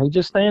it up, and he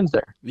just stands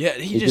there. Yeah,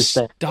 he just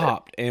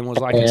stopped and was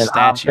like a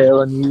statue. I'm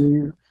telling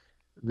you,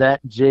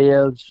 that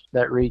Jebs,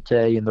 that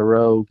retail, and the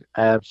Rogue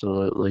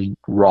absolutely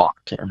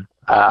rocked him.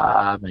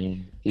 I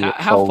mean,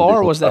 how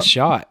far was that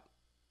shot?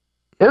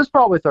 It was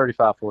probably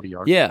 35, 40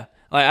 yards. Yeah.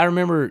 Like, I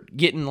remember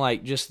getting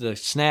like just the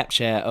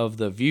Snapchat of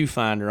the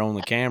viewfinder on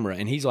the camera,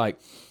 and he's like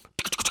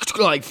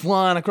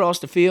flying across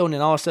the field, and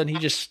then all of a sudden he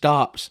just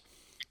stops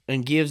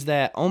and gives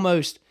that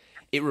almost.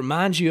 It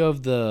reminds you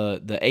of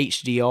the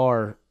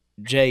HDR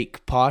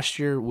Jake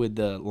posture with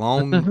the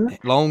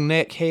long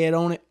neck head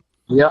on it.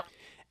 Yep.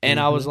 And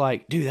I was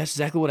like, dude, that's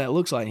exactly what that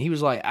looks like. And he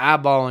was like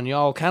eyeballing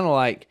y'all, kind of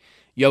like,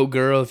 yo,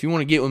 girl, if you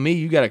want to get with me,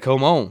 you got to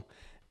come on.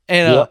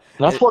 And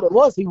that's what it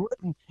was.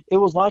 It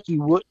was like he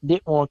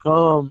didn't want to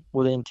come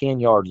within 10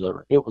 yards of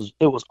her. It was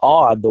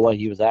odd the way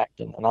he was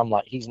acting. And I'm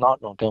like, he's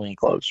not going to come any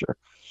closer.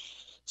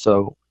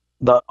 So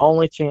the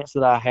only chance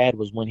that I had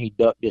was when he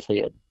ducked his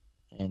head.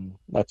 And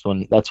that's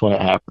when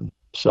it happened.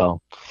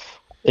 So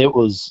it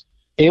was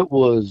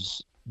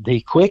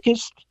the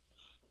quickest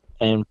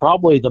and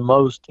probably the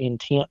most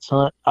intense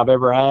hunt I've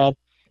ever had.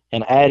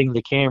 And adding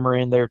the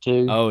camera in there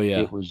too. Oh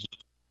yeah.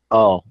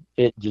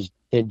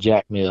 It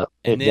jacked me up.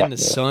 And then the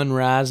sun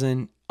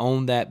rising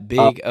on that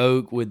big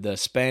oak with the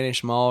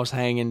Spanish moss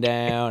hanging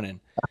down, and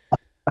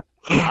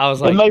I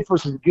was like, it made for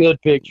some good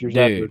pictures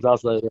dude, afterwards. I'll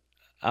say that.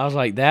 I was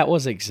like, that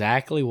was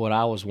exactly what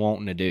I was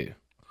wanting to do.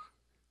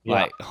 Yeah.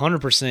 Like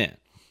 100%.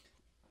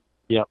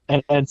 Yeah.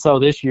 And so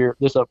this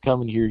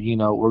upcoming year,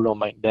 we're gonna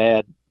make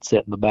Dad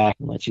sit in the back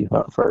and let you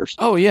hunt first.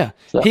 Oh yeah.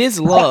 So. His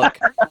luck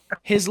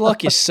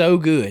is so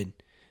good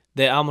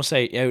that I'm gonna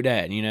say, yo,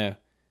 Dad,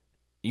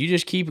 you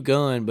just keep a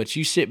gun, but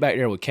you sit back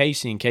there with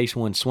Casey in case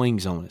one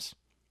swings on us.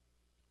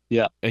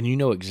 Yeah. And you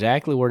know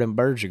exactly where them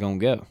birds are going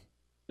to go.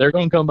 They're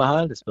going to come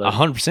behind us, buddy.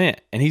 100%.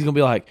 And he's going to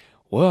be like,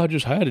 well, I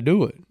just had to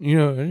do it.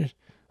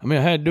 I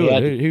had to do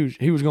it.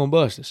 He was going to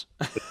bust us.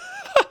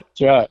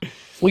 That's right.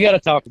 We got to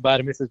talk about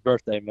him. It's his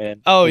birthday,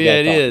 man. Oh, yeah,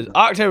 it is.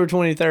 October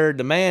 23rd.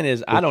 The man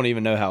is, I don't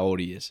even know how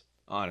old he is,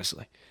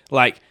 honestly.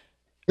 Like,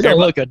 he don't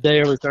look a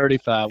day over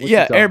 35.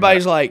 Yeah,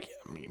 everybody's like,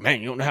 man,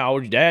 you don't know how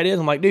old your dad is?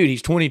 I'm like, dude,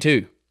 he's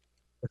 22.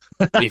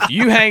 If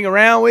you hang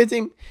around with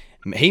him,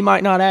 he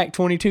might not act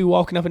 22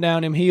 walking up and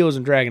down them hills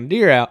and dragging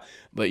deer out,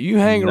 but you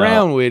hang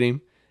around with him,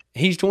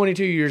 he's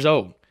 22 years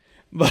old.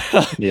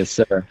 But yes,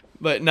 sir.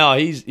 But no,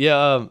 he's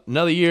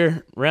another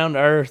year round the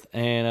earth,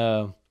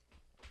 and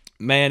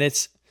man,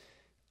 it's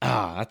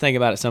I think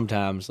about it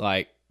sometimes,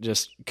 like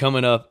just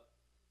coming up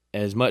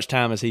as much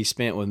time as he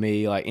spent with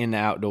me, like in the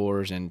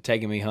outdoors and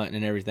taking me hunting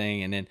and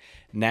everything, and then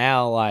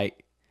now,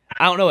 like,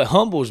 I don't know, it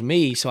humbles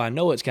me, so I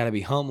know it's got to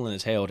be humbling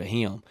as hell to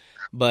him.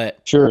 But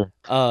sure,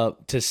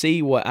 to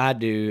see what I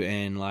do,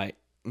 and like,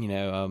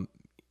 I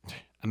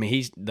mean,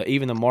 he's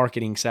even the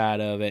marketing side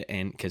of it,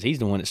 and because he's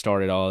the one that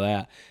started all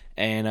that,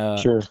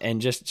 and sure,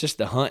 and just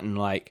the hunting,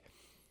 like,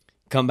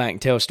 come back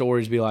and tell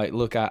stories, be like,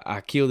 look,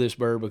 I killed this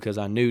bird because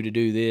I knew to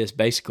do this,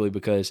 basically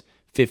because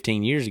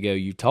 15 years ago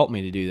you taught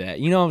me to do that.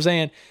 You know what I'm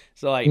saying?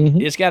 So like,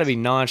 it's got to be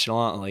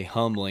nonchalantly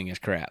humbling as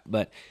crap.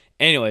 But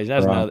anyways,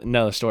 that's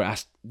another story.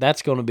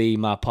 That's going to be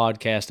my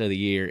podcast of the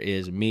year,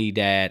 is me,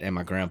 Dad, and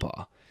my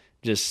grandpa.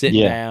 Just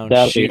sitting down,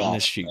 shooting the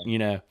shoot,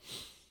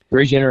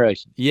 3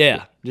 generations.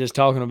 Yeah, just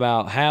talking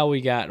about how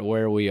we got to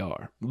where we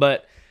are.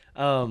 But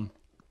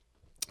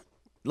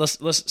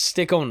let's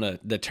stick on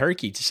the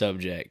turkey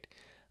subject.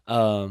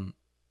 Well,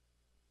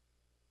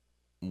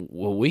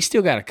 we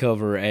still got to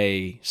cover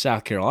a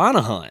South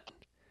Carolina hunt.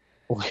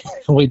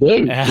 We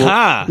do.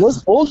 Uh-huh.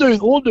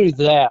 We'll do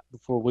that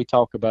before we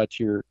talk about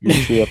your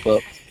trip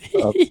up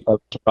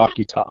to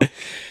Rocky Top.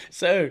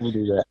 So we'll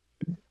do that.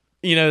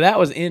 That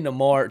was end of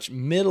March.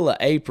 Middle of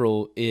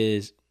April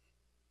it's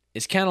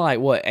kind of like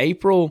what,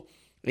 April?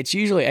 It's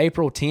usually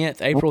April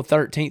 10th, April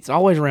 13th. It's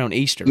always around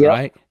Easter,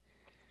 right?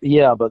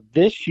 Yeah, but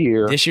this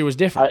year was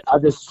different. I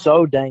just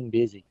so dang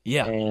busy.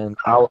 Yeah. And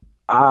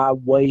I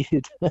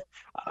waited.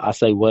 I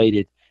say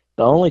waited.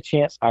 The only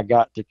chance I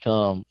got to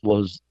come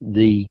was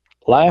the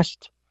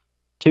last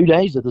 2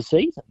 days of the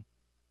season.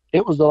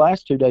 It was the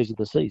last 2 days of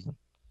the season.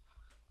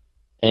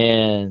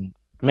 And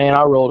man,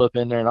 I rolled up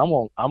in there, and I'm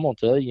gonna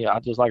tell you, I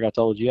just like I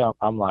told you,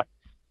 I'm like,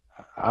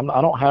 I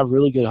don't have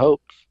really good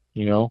hopes,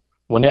 you know.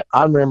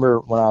 I remember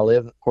when I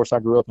lived, of course, I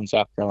grew up in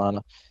South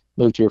Carolina,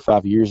 moved here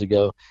 5 years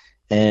ago,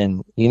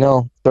 and you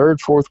know,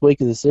 third, fourth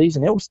week of the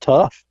season, it was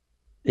tough.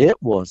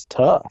 It was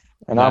tough,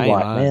 and I'm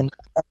like, man,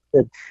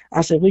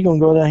 I said we're gonna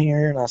go down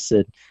here, and I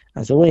said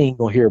we ain't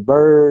gonna hear a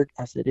bird.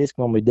 I said it's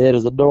gonna be dead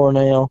as a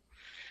doornail.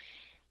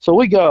 So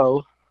we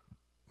go.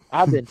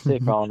 I've been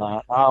sick all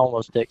night. I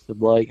almost texted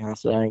Blake and I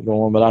said I ain't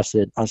going, but I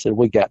said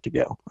we got to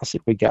go. I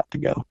said we got to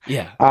go.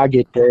 Yeah. I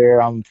get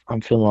there, I'm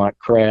feeling like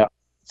crap.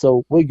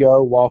 So we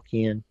go, walk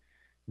in,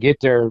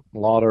 get there a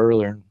lot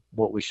earlier than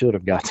what we should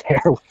have got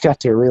there. We got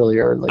there really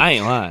early. I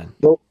ain't lying.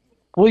 But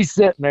we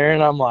sitting there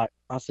and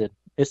I said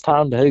it's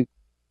time to hoot,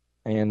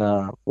 and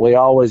we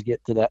always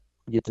get to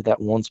that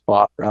one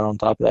spot right on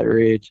top of that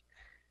ridge,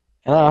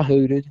 and I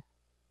hooted.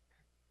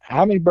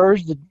 How many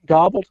birds did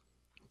gobbled?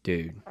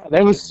 Dude.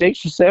 There was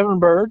 6 or 7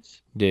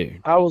 birds.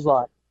 Dude. I was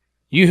like,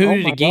 you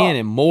hooted again,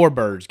 and more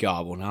birds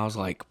gobbled. And I was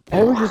like,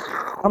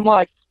 I'm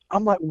like,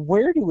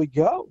 where do we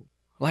go?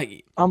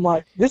 Like, I'm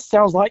like, this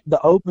sounds like the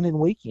opening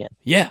weekend.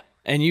 Yeah.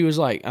 And you was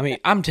like, I mean,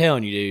 I'm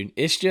telling you, dude,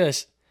 it's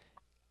just,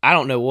 I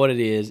don't know what it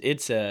is.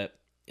 It's a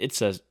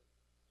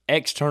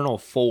external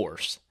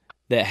force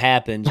that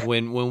happens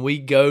when we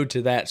go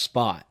to that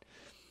spot.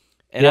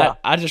 And yeah.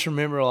 I just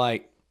remember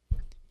like,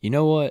 you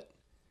know what?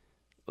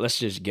 Let's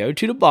just go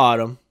to the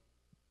bottom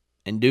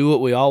and do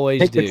what we always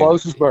do. Pick the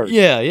closest bird.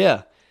 Yeah,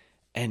 yeah.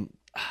 And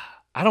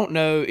I don't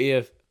know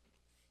if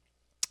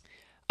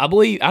I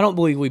don't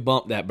believe we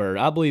bumped that bird.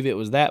 I believe it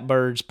was that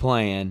bird's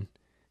plan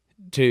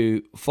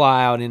to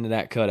fly out into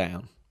that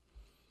cutdown.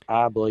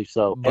 I believe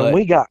so. And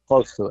we got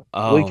close to it.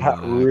 We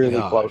got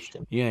really close to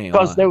it. Yeah,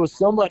 because there was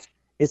so much.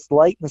 It's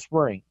late in the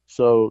spring,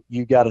 so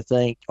you got to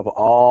think of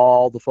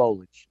all the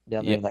foliage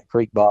down there in that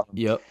creek bottom.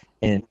 Yep.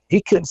 And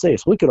he couldn't see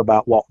us. We could have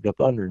about walked up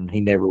under, and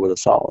he never would have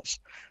saw us.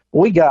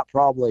 We got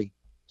probably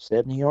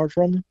 70 yards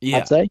from him,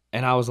 I'd say.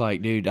 And I was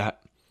like, dude, I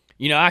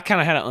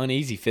kind of had an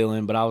uneasy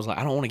feeling, but I was like,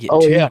 I don't want to get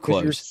too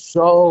close. You're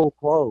so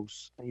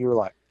close. And you were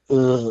like,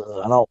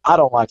 ugh. I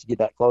don't like to get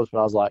that close, but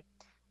I was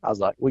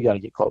like, we got to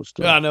get close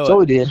to him. I know so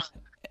we did.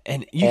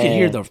 And you could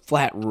hear the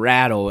flat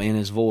rattle in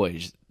his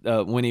voice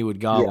when he would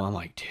gobble. Yeah. I'm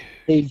like, dude.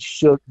 He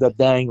shook the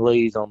dang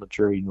leaves on the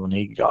tree when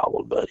he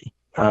gobbled, buddy.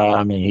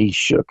 I mean, he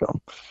shook them.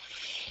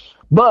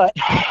 But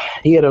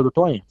he had other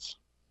plans.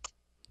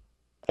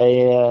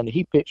 And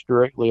he pitched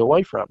directly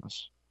away from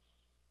us.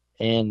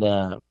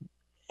 And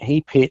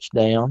he pitched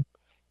down.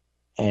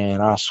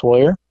 And I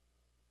swear,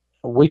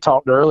 we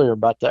talked earlier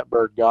about that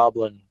bird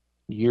gobbling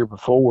the year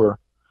before.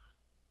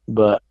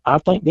 But I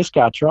think this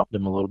guy trumped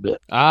him a little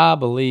bit. I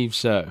believe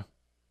so.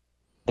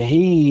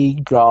 He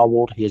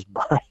gobbled his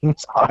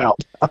brains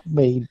out. I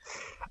mean,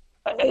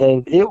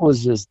 and it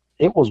was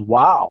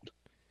wild.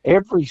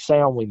 Every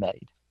sound we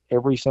made,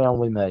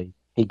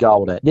 he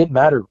gobbled at. Didn't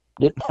matter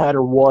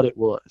what it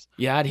was.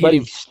 Yeah, I'd hit but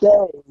him. He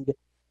stayed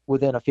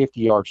within a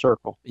 50-yard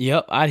circle.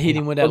 Yep, I'd hit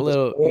him with that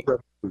little,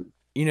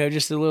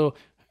 just a little,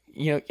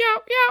 yow, yow,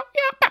 yow,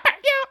 yow,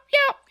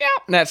 yow, yow.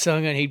 And that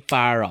song, and he'd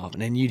fire off.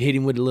 And then you'd hit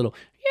him with a little,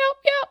 yow,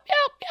 yow,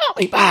 yow, yow.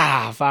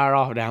 He'd fire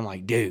off. And I'm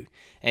like, dude.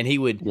 And he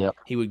would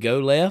go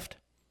left,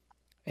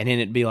 and then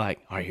it'd be like,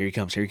 all right, here he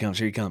comes. And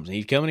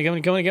he's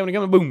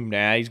coming. Boom.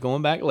 Now he's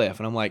going back left.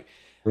 And I'm like,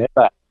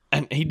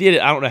 and he did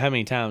it, I don't know how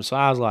many times. So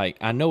I was like,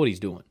 I know what he's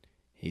doing.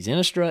 He's in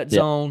a strut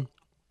zone.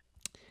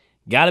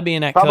 Got to be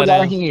in that cutout.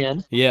 Probably got a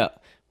hen. Yeah.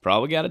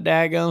 Probably got a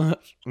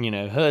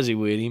daggone, huzzy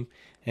with him.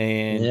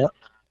 And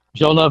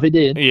sure enough, he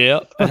did.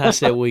 Yeah. And I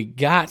said, we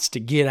got to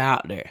get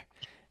out there.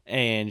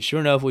 And sure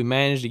enough, we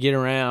managed to get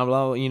around.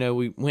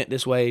 We went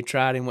this way,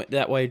 tried him, went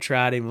that way,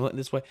 tried him, went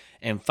this way.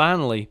 And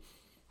finally,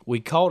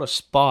 we caught a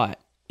spot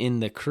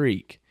in the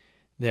creek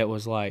that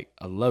was like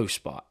a low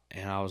spot.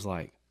 And I was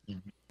like,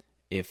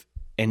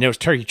 and there was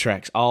turkey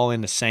tracks all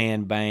in the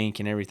sand bank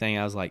and everything.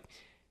 I was like,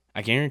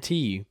 I guarantee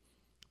you,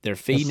 they're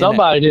feeding.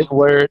 Somebody didn't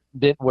wear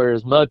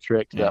his mud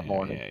tricks that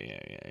morning.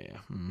 Yeah.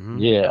 Mm-hmm.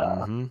 Yeah.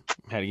 Mm-hmm.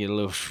 Had to get a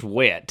little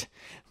wet.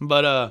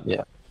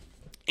 But,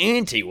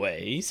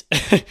 anyways,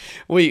 I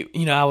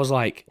was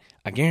like,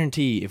 I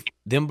guarantee if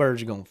them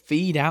birds are going to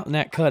feed out in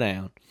that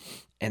cutdown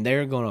and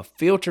they're going to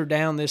filter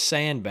down this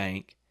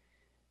sandbank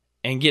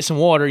and get some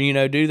water,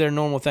 do their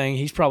normal thing.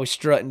 He's probably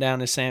strutting down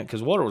this sand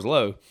because water was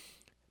low.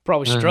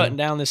 Probably strutting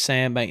down this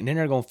sandbank, and then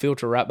they're going to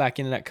filter right back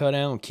into that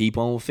cutdown and keep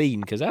on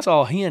feeding because that's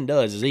all hen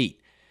does is eat.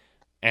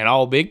 And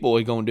all Big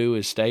Boy's going to do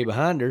is stay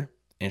behind her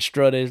and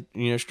strut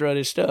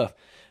his stuff.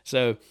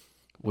 So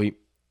we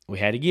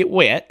had to get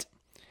wet.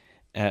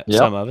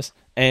 Some of us,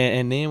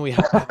 and then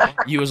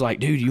you was like,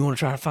 dude, you want to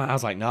try to find? I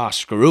was like, nah,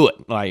 screw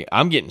it. Like,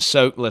 I'm getting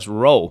soaked. Let's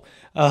roll.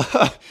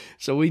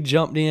 So we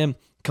jumped in,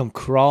 come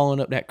crawling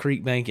up that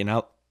creek bank,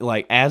 and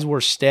like as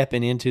we're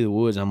stepping into the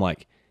woods, I'm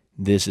like,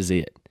 this is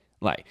it.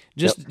 Like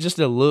just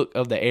the look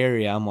of the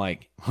area, I'm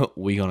like,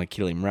 we gonna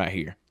kill him right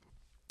here.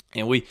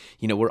 And we,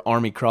 we're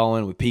army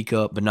crawling. We peek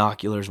up,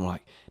 binoculars, and we're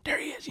like, there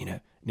he is, And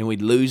then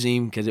we'd lose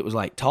him because it was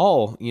like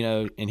tall,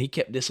 and he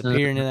kept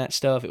disappearing in that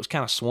stuff. It was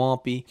kind of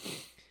swampy.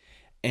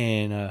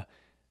 And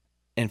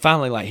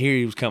finally, like, here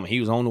he was coming. He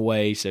was on the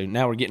way. So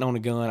now we're getting on the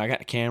gun. I got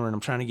the camera, and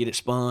I'm trying to get it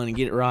spun and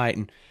get it right.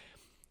 And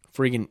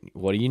freaking,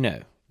 what do you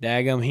know?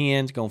 Daggum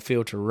hen's going to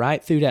filter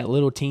right through that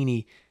little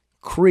teeny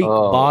creek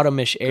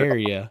bottomish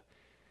area.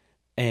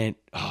 And,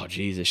 oh,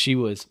 Jesus, she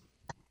was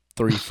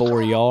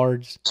 3-4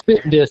 yards.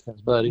 Spitting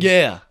distance, buddy.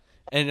 Yeah.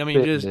 And, I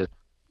mean,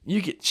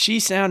 she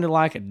sounded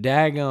like a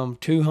daggum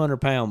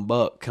 200-pound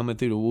buck coming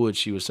through the woods.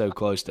 She was so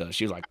close to us.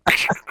 She was like,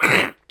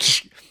 I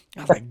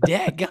was like,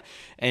 daggum.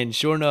 And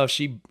sure enough,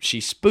 she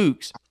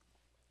spooks.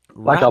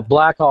 Like a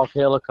Black Hawk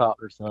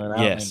helicopter, son.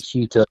 Yes. And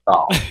she took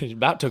off. She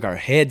about took our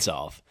heads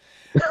off.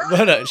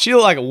 But she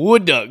looked like a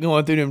wood duck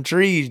going through them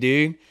trees,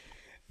 dude.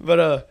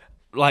 But,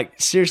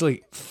 like,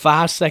 seriously,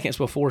 5 seconds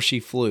before she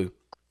flew,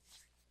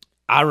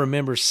 I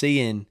remember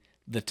seeing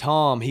the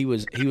Tom. He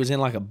was in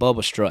like a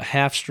bubba strut,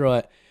 half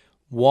strut,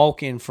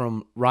 walking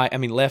from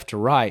left to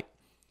right.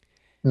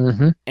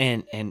 Mm-hmm.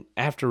 And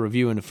after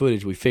reviewing the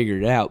footage, we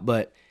figured it out.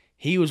 But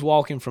he was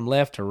walking from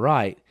left to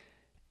right,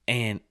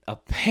 and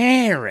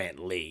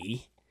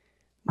apparently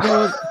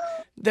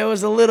there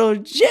was a little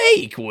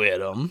Jake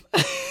with him.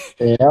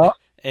 Yeah.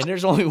 And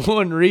there's only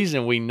one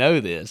reason we know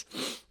this.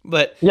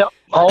 But yep,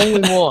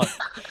 only one.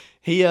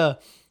 He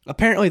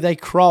apparently they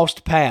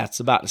crossed paths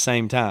about the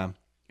same time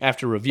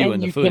after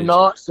reviewing the footage. You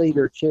cannot see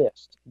their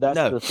chest. That's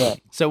the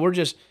thing. So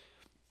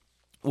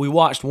we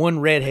watched one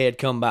redhead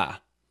come by,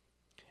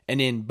 and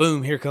then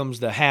boom, here comes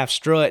the half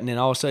strut, and then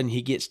all of a sudden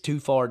he gets too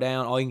far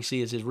down. All you can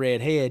see is his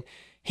red head.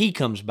 He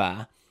comes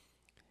by,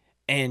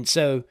 and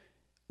so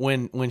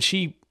when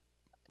she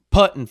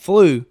putt and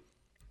flew,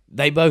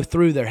 they both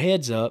threw their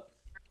heads up.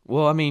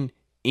 Well, I mean,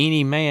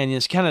 any man,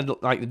 it's kind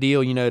of like the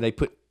deal, they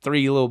put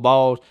 3 little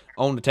balls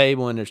on the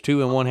table and there's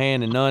 2 in one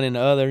hand and none in the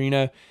other, and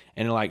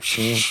they're like,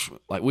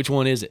 like, which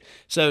one is it?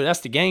 So that's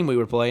the game we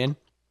were playing.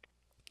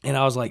 And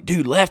I was like,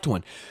 dude, left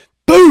one.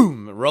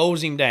 Boom! It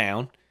rolls him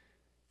down.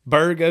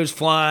 Bird goes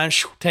flying,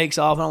 takes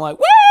off, and I'm like,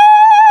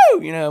 woo!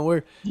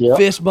 We're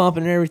fist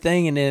bumping and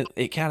everything, and then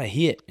it kind of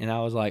hit. And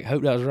I was like,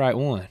 hope that was the right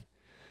one.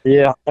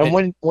 Yeah, and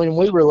when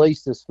we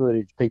release this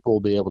footage, people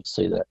will be able to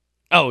see that.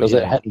 Oh, yeah.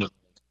 It hadn't.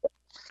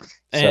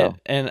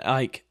 And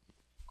like,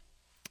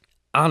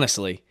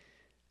 honestly,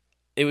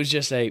 it was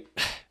just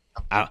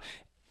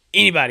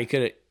anybody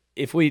could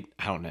have,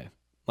 I don't know,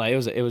 like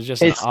it was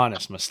just an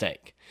honest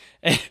mistake.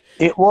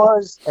 It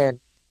was,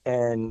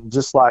 and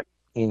just like,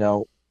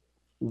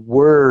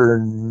 we're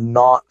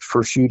not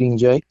for shooting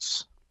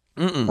Jakes.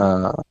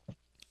 I'm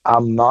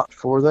not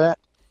for that,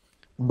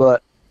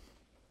 but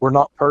we're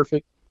not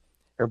perfect.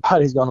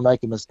 Everybody's going to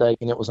make a mistake,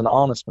 and it was an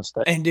honest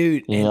mistake. And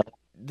dude, and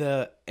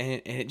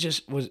it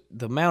just was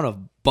the amount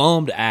of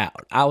bummed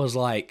out. I was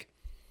like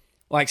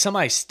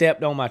somebody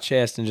stepped on my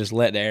chest and just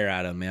let the air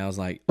out of me. I was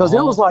like, because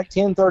it was like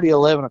 10:30,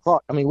 11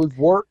 o'clock. I mean, we've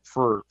worked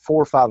for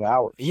 4 or 5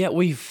 hours. Yeah,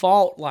 we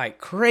fought like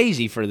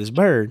crazy for this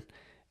bird,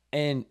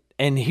 and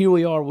here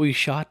we are. We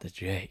shot the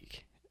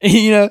Jake,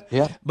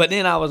 Yeah. But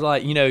then I was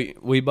like,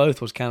 we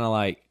both was kind of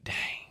like, dang,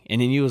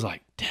 and then you was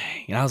like,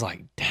 dang, and I was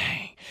like,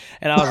 dang,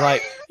 and I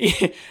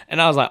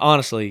was like,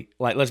 honestly,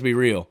 like, let's be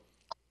real.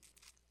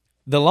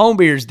 The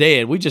Longbeard's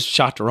dead. We just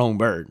shot the wrong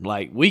bird.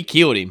 Like, we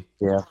killed him.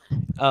 Yeah.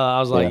 I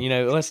was like,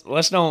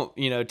 let's don't,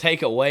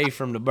 take away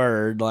from the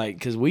bird, like,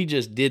 because we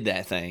just did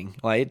that thing.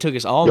 Like, it took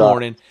us all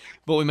morning,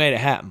 but we made it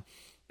happen.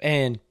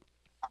 And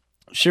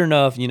sure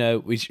enough,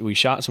 we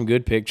shot some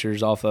good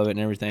pictures off of it and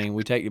everything.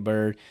 We take the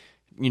bird,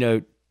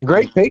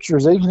 great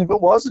pictures, even if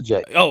it was a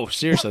Jake. Oh,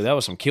 seriously, that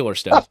was some killer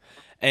stuff.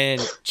 And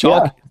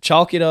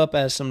chalk it up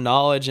as some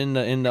knowledge in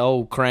the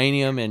old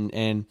cranium,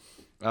 and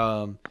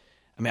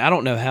I mean, I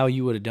don't know how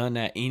you would have done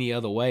that any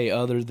other way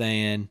other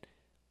than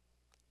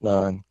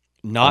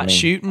not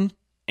shooting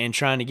and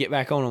trying to get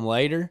back on them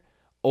later,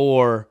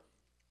 or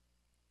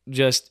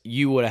just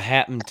you would have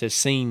happened to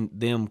seen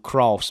them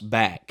cross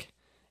back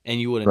and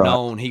you would have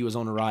known he was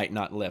on the right,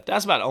 not the left.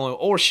 That's about the only,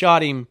 or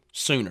shot him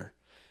sooner.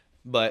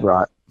 But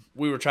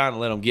we were trying to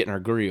let them get in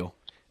our grill.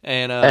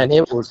 And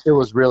it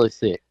was really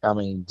thick. I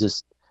mean,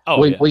 just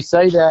we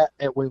say that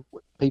and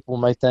people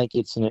may think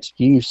it's an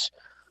excuse,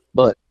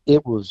 but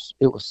it was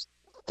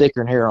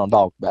thicker than hair on a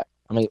dog's back.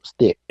 I mean, it was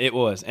thick. It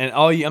was, and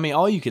all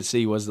you could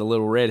see was the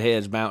little red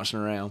heads bouncing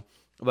around.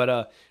 But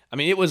I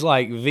mean, it was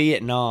like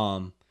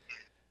Vietnam.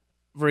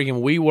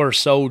 Freaking, we were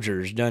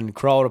soldiers, done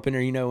crawled up in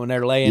there, when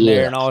they're laying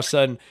there, and all of a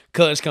sudden,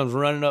 Cuz comes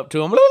running up to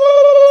them.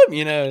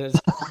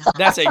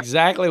 That's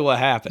exactly what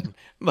happened.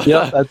 But,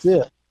 that's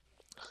it.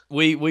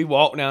 We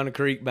walked down the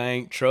creek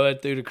bank,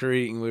 trudged through the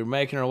creek, and we were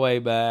making our way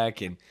back,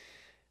 and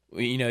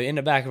we, in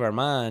the back of our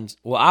minds,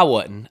 well, I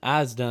wasn't.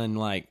 I was done,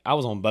 I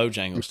was on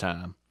Bojangles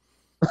time.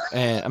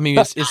 And I mean,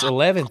 it's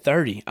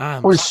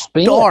 11:30. We're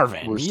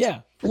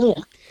starving. Yeah.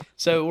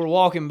 So we're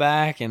walking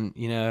back, and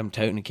I'm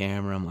toting the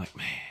camera. I'm like,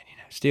 man,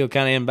 still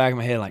kind of in the back of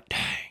my head, like, dang.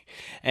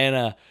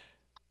 And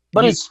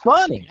But it's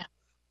funny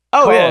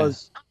oh yeah,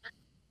 because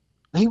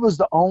he was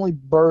the only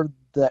bird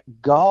that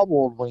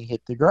gobbled when he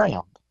hit the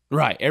ground.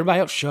 right. Everybody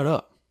else shut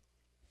up.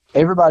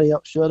 Everybody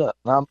else shut up.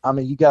 I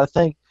mean, you got to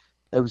think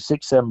there was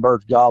 6, 7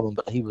 birds gobbling,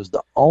 but he was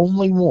the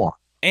only one.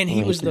 And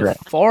he was the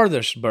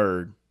farthest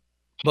bird,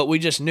 but we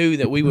just knew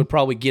that we would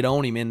probably get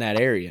on him in that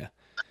area.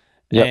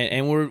 Yep.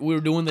 And we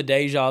were doing the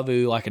deja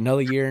vu, like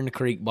another year in the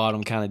creek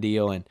bottom kind of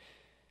deal. And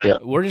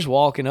we're just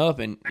walking up,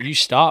 and you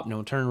stopped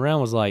and turned around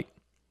and was like,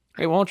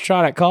 hey, why don't you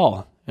try that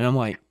call? And I'm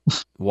like,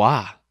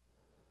 why?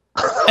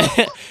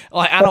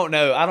 Like, I don't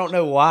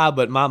know why,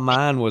 but my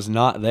mind was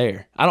not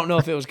there. I don't know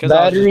if it was because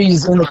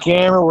batteries in the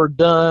camera were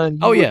done.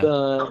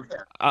 Done.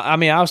 I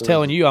mean, I was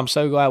telling you, I'm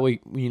so glad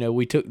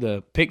we took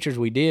the pictures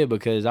we did,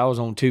 because I was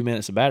on 2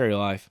 minutes of battery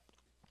life.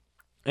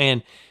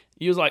 And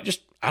he was like,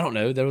 just, I don't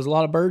know, there was a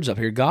lot of birds up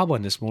here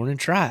gobbling this morning.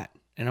 Try it.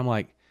 And I'm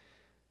like,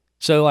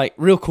 so like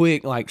real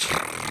quick, like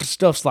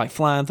stuff's like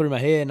flying through my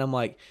head, and I'm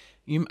like,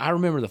 I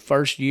remember the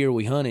first year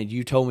we hunted,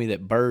 you told me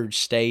that birds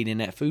stayed in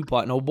that food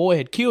plot, and old boy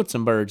had killed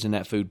some birds in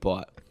that food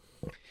plot.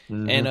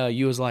 Mm-hmm. And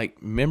you was like,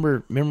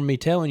 remember me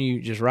telling you,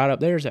 just right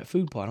up there is that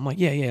food plot. I'm like,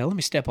 yeah, let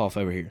me step off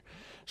over here.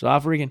 So I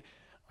freaking,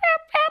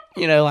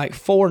 like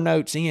 4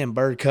 notes in,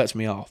 bird cuts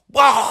me off.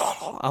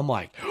 Wow! I'm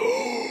like,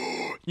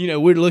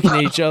 we're looking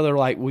at each other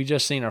like we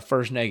just seen our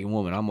first naked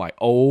woman. I'm like,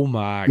 oh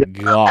my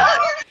God.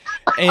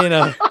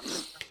 And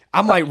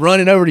I'm like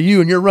running over to you,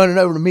 and you're running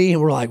over to me,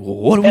 and we're like, well,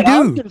 what do we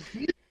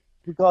do?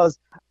 Because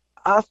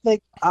I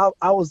think I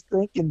was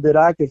thinking that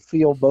I could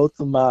feel both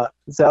of my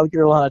South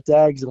Carolina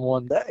tags in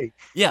one day.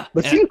 Yeah.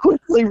 But you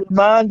quickly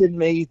reminded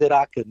me that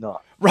I could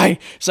not.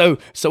 Right. So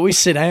we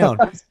sit down,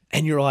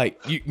 and you're like,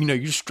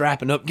 you're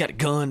strapping up, got a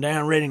gun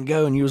down, ready to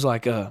go, and you was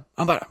like, I'm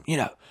about,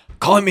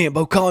 calling me,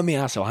 Bo, calling me.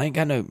 And I said, I ain't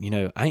got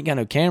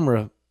no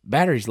camera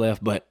batteries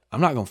left, but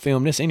I'm not going to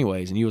film this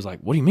anyways. And you was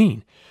like, what do you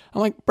mean?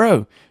 I'm like,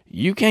 bro,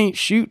 you can't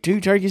shoot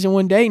 2 turkeys in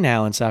one day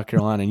now in South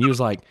Carolina. And you was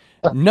like,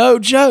 no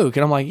joke.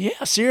 And I'm like,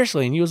 yeah,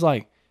 seriously. And you was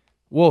like,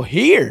 well,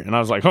 here. And I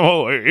was like,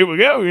 oh, here we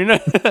go,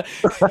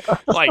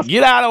 like,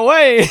 get out of the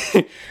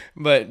way.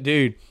 But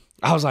dude,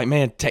 I was like,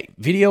 man, take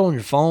video on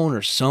your phone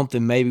or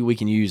something. Maybe we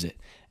can use it.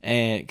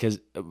 And because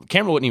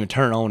camera wouldn't even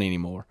turn on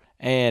anymore.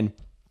 And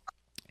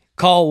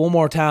call one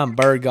more time,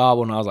 bird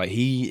gobble. And I was like,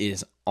 he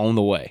is on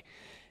the way.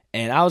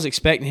 And I was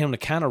expecting him to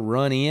kind of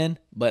run in,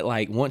 but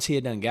like once he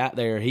had done got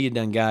there, he had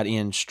done got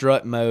in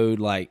strut mode,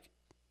 like,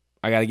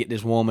 I got to get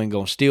this woman,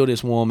 going to steal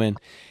this woman.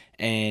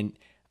 And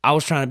I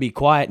was trying to be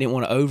quiet, didn't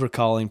want to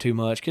overcall him too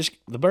much, because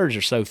the birds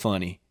are so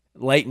funny.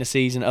 Late in the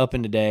season, up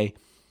in the day.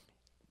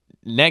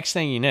 Next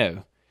thing you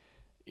know,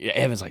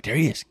 Evan's like, there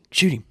he is.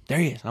 Shoot him. There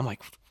he is. I'm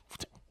like,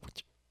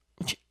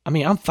 I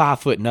mean, I'm 5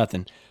 foot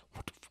nothing.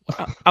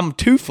 I'm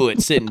 2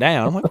 foot sitting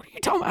down. I'm like, what are you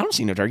talking about? I don't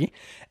see no turkey.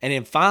 And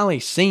then finally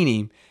seen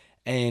him.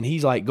 And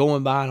he's like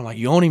going by, and I'm like,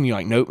 you own him? You're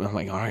like, nope. And I'm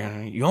like, all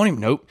right, you own him?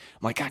 Nope.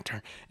 I'm like, God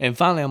turn. And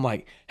finally I'm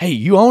like, hey,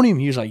 you own him?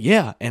 He was like,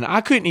 yeah. And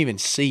I couldn't even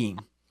see him.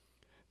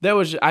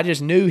 I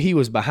just knew he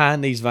was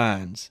behind these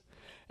vines.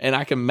 And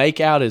I could make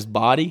out his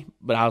body,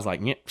 but I was like,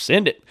 yeah,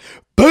 send it.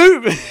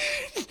 Boom!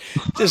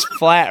 Just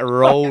flat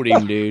rolled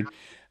him, dude.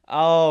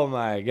 Oh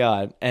my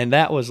God. And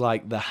that was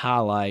like the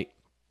highlight.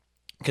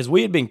 Because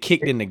we had been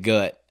kicked in the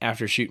gut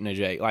after shooting a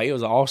jay. Like, it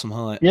was an awesome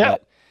hunt. Yeah.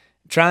 But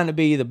trying to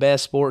be the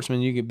best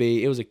sportsman you could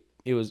be, it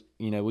was,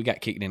 we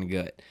got kicked in the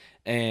gut.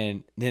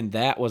 And then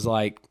that was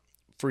like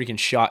freaking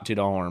shot to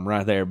the arm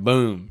right there.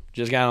 Boom.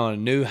 Just got on a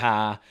new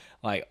high.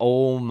 Like,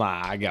 oh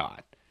my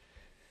God.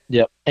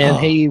 Yep. And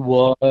he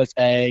was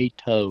a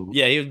toad.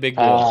 Yeah, he was a big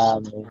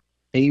boy.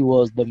 He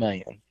was the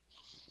man.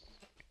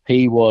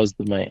 He was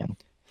the man.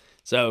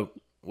 So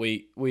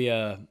we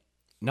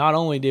not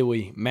only did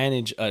we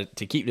manage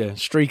to keep the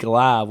streak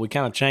alive, we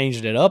kind of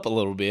changed it up a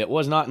little bit. It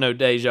was not no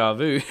deja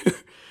vu.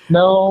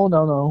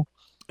 No.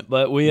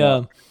 But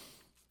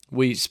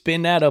we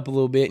spin that up a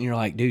little bit, and you're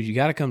like, dude, you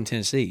got to come to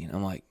Tennessee. And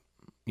I'm like,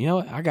 you know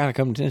what? I got to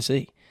come to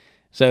Tennessee.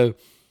 So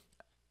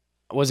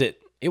it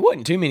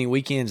wasn't too many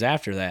weekends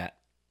after that.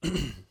 I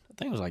think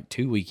it was like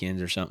 2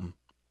 weekends or something.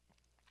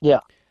 Yeah.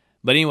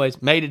 But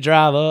anyways, made a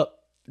drove up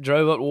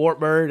to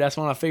Wartburg. That's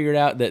when I figured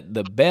out that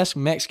the best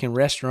Mexican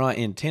restaurant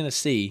in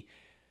Tennessee.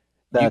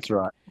 That's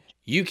right.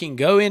 You can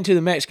go into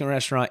the Mexican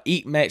restaurant,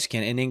 eat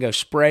Mexican, and then go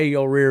spray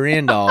your rear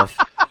end off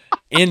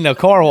in the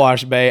car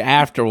wash bay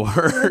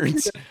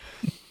afterwards.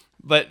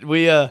 But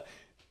we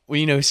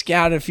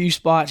scouted a few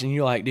spots, and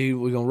you're like, dude,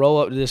 we're gonna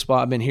roll up to this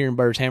spot. I've been hearing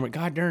birds hammer.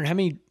 God darn, how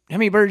many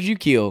birds did you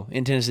kill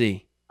in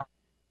Tennessee?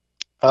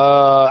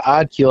 I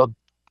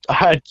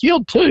had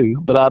killed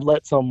 2, but I'd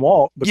let some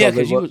walk because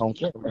they wasn't on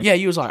camera. Yeah,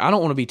 you was like, I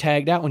don't want to be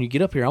tagged out when you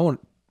get up here. I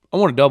want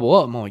to double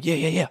up. I'm like,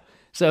 yeah.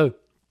 So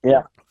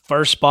yeah.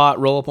 First spot,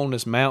 roll up on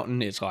this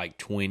mountain. It's like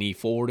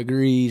 24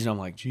 degrees. I'm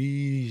like,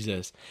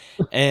 Jesus.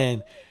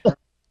 And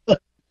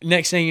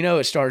next thing you know,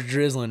 it starts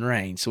drizzling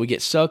rain. So we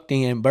get sucked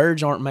in.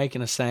 Birds aren't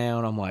making a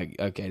sound. I'm like,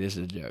 okay, this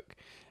is a joke.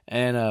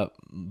 And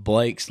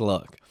Blake's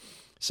luck.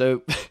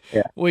 So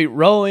Yeah. we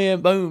roll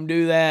in, boom,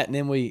 do that, and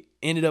then we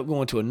ended up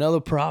going to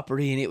another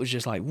property, and it was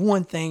just like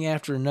one thing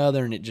after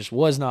another, and it just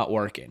was not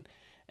working.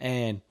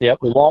 And Yep,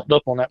 we walked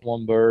up on that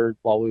one bird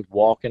while we was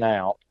walking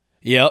out.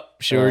 yep,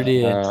 sure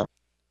did.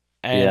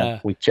 And Yeah,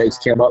 we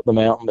chased him up the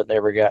mountain, but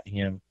never got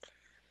him.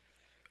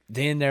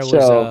 then there was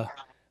So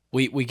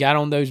we got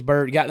on those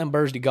birds, got them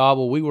birds to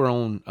gobble. We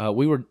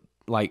were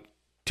like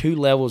 2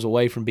 levels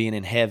away from being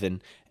in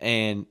heaven,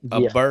 and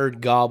a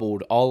bird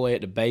gobbled all the way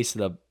at the base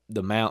of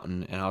the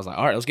mountain, and I was like,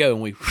 all right, let's go.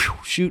 And we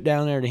shoot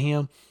down there to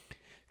him.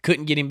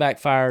 Couldn't get him back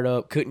fired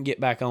up. Couldn't get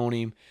back on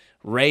him.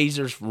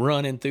 Razors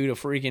running through the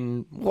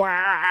freaking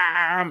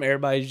wham.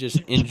 Everybody's just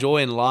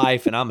enjoying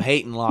life, and I'm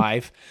hating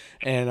life.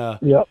 And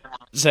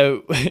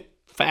so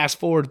fast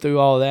forward through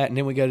all that, and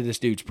then we go to this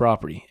dude's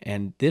property,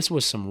 and this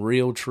was some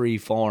real tree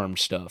farm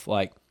stuff.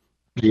 Like,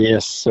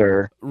 yes,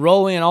 sir.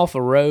 roll in off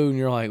a road, and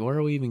you're like, where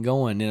are we even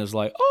going? And it was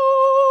like,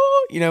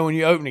 oh, when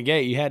you open the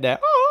gate, you had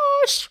that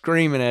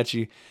screaming at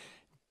you.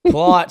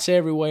 Plots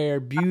everywhere,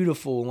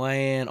 beautiful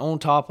land on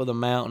top of the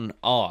mountain.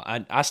 Oh,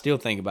 I still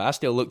think about it. I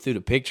still look through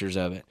the pictures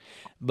of it.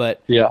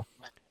 But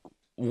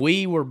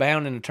we were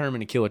bound and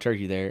determined to kill a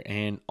turkey there,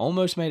 and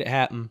almost made it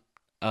happen.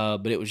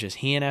 But it was just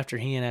hen after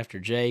hen after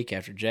Jake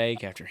after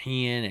Jake after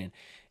hen,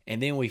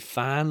 and then we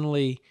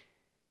finally,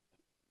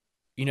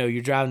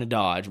 you're driving a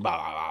Dodge,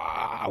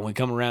 and we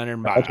come around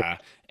there,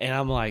 and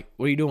I'm like,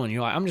 what are you doing?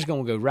 You're like, I'm just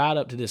going to go right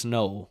up to this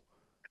knoll.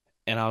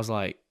 And I was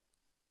like,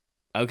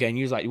 okay, and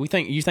you was like,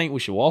 you think we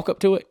should walk up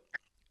to it?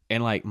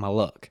 And like, my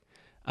luck,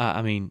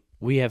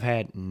 we have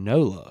had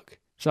no luck.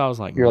 So I was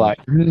like, you're like,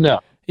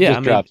 no. Yeah,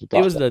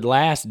 it was the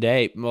last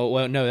day.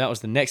 Well, no, that was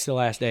the next to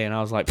last day, and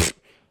I was like,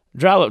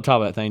 drive up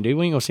top of that thing, dude.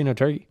 We ain't gonna see no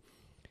turkey.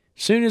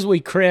 Soon as we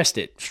crest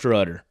it,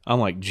 Strutter, I'm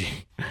like,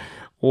 gee,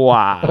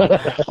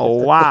 why?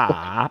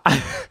 Why?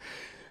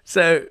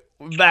 So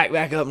back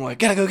up. I'm like,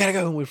 gotta go.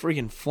 And we're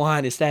freaking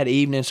flying. It's that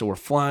evening, so we're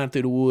flying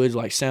through the woods,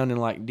 like sounding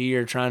like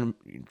deer,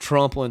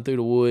 trampling through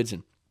the woods,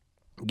 and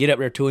get up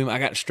there to him. I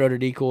got the Strutter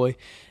decoy,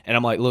 and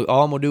I'm like, look,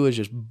 all I'm gonna do is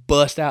just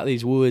bust out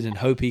these woods and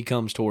hope he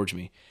comes towards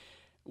me.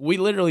 We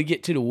literally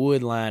get to the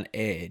wood line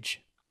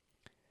edge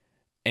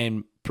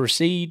and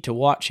proceed to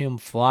watch him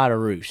fly to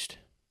roost.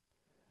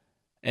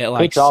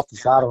 Pitch off the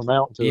side of the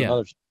mountain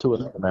to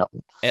another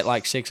mountain at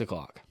like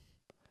 6:00.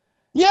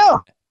 Yeah,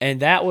 and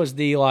that was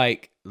the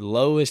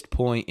lowest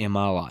point in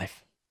my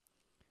life.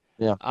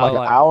 Yeah, like an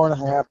hour and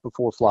a half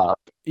before flight.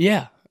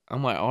 Yeah,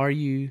 I'm like, are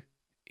you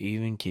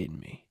even kidding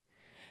me?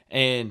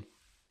 And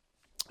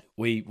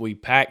we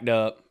packed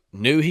up,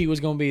 knew he was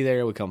going to be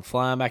there. We come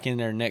flying back in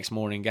there next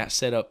morning, got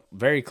set up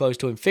very close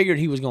to him, figured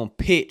he was going to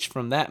pitch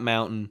from that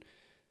mountain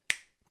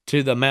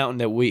to the mountain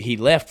that he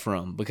left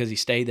from, because he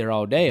stayed there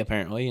all day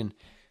apparently. And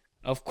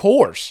of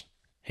course,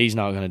 he's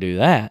not going to do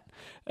that.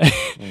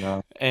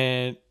 No.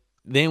 And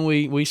then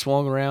we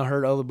swung around,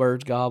 heard other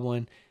birds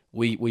gobbling.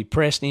 We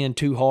pressed in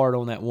too hard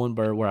on that one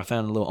bird where I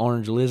found a little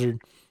orange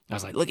lizard. I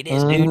was like, look at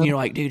this, dude. And you're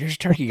like, dude, there's a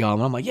turkey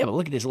gobbling. I'm like, yeah, but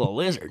look at this little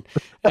lizard.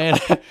 And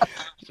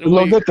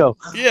little gecko.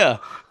 Yeah.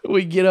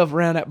 We get up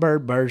around that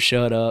bird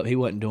shut up. He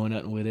wasn't doing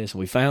nothing with us. And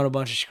we found a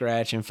bunch of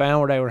scratching,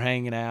 found where they were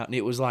hanging out. And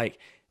it was like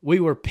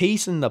we were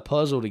piecing the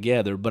puzzle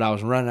together, but I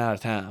was running out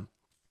of time.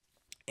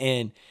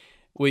 And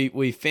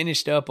we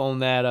finished up on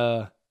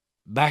that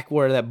back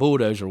where that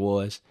bulldozer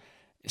was,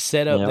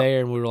 set up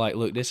there, and we were like,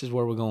 look, this is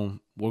where we're going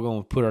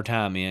to put our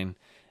time in.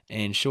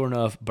 And sure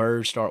enough,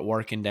 birds start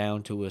working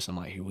down to us. I'm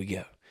like, here we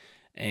go.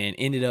 And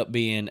ended up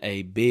being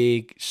a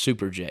big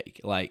super Jake.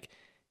 Like,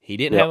 he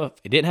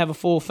didn't have a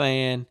full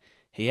fan.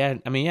 He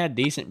had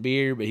decent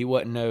beard, but he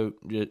wasn't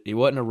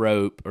a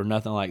rope or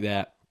nothing like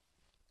that.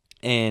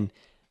 And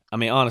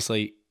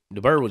honestly,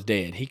 the bird was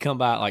dead. He come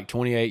by at like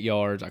 28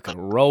 yards. I could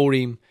have rolled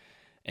him.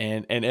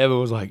 And Evan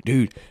was like,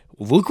 dude,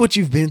 look what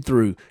you've been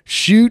through.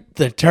 Shoot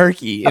the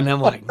turkey. And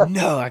I'm like,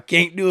 no, I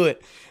can't do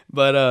it.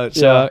 But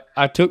so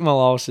I took my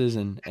losses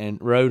and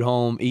rode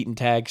home eating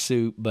tag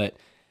soup. But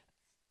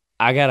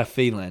I got a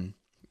feeling,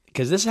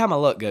 because this is how my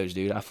luck goes,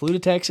 dude. I flew to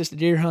Texas to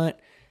deer hunt.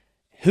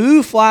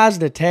 Who flies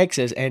to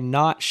Texas and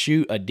not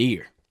shoot a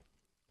deer?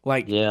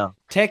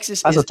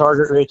 Texas that's a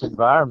target-rich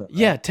environment. Man.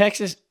 Yeah,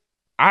 Texas,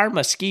 our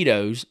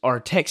mosquitoes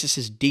are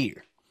Texas's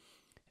deer.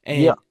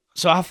 And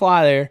so I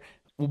fly there,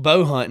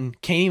 bow hunting,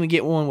 can't even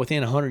get one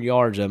within 100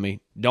 yards of me.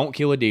 Don't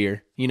kill a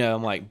deer.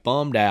 I'm like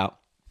bummed out.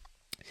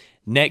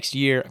 Next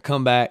year, I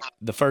come back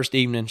the first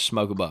evening,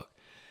 smoke a buck.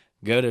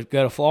 Go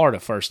to Florida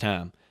first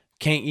time.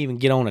 Can't even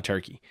get on a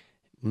turkey.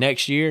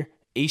 Next year,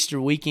 Easter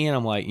weekend,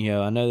 I'm like,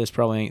 I know this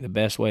probably ain't the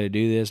best way to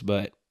do this,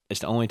 but it's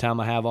the only time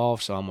I have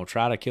off, so I'm going to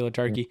try to kill a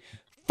turkey.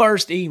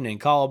 First evening,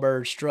 call a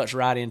bird, struts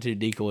right into the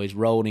decoys,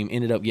 rolled him,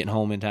 ended up getting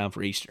home in time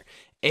for Easter.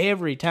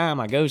 Every time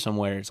I go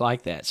somewhere, it's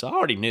like that. So I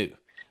already knew.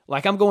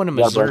 Like, I'm going to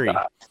Missouri.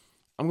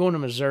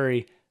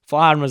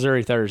 Fly to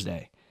Missouri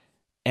Thursday.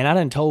 And I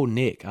done told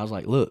Nick, I was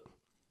like, look,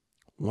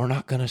 we're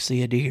not going to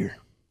see a deer.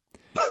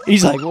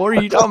 He's like, what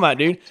are you talking about,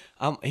 dude?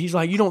 He's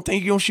like, you don't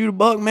think you're going to shoot a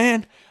buck,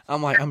 man?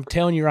 I'm like, I'm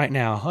telling you right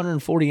now,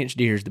 140-inch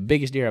deer is the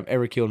biggest deer I've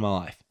ever killed in my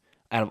life.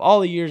 Out of all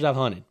the years I've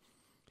hunted,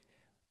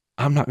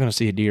 I'm not going to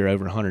see a deer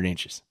over 100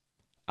 inches.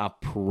 I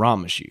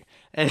promise you.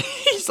 And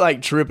he's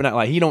like tripping out.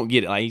 Like, he don't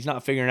get it. Like, he's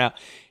not figuring out.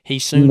 He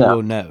soon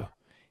will know.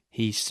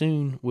 He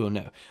soon will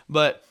know.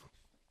 But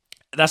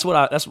that's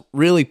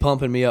really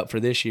pumping me up for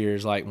this year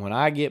is like when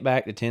I get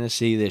back to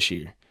Tennessee this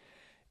year,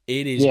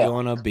 it is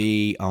going to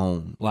be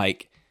on.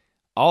 Like,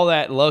 all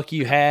that luck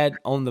you had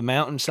on the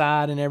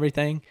mountainside and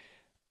everything,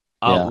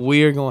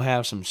 we're going to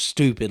have some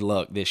stupid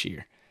luck this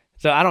year.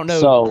 So I don't know.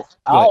 So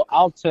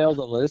I'll tell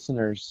the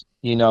listeners,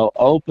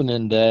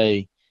 opening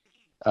day,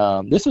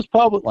 this is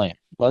public land.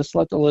 Let's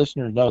let the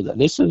listeners know that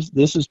this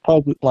is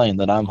public land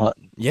that I'm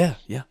hunting. Yeah,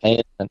 yeah.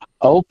 And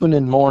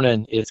opening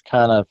morning is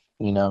kind of,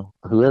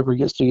 whoever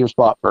gets to your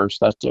spot first,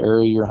 that's the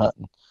area you're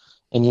hunting.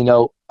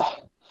 And,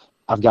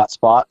 I've got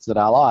spots that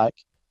I like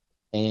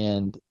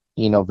and,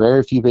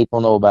 very few people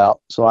know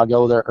about. So I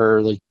go there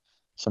early.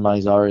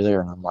 Somebody's already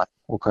there. And I'm like,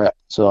 well, crap.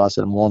 So I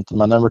said, I'm going to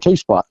my number 2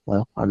 spot.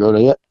 Well, I go to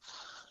it.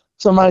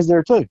 Somebody's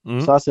there too.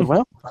 Mm-hmm. So I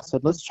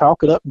said, let's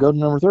chalk it up and go to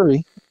number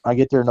 3. I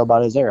get there,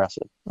 nobody's there. I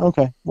said,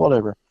 okay,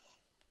 whatever.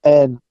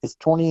 And it's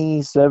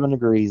 27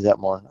 degrees that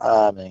morning.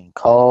 I mean,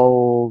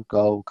 cold,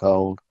 cold,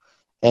 cold.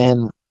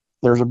 And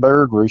there's a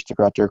bird roosting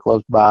right there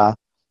close by.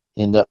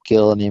 End up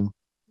killing him.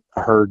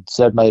 I heard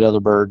 7, 8 other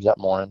birds that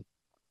morning.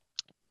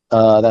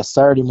 That's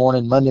Saturday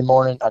morning. Monday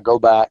morning, I go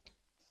back,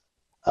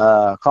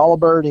 call a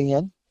bird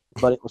in,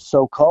 but it was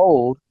so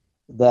cold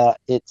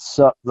that it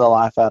sucked the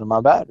life out of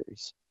my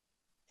batteries.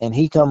 And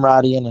he come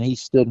right in, and he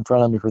stood in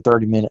front of me for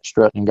 30 minutes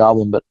strutting and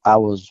gobbling, but I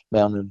was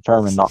bound and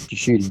determined not to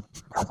shoot him.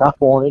 I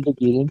wanted to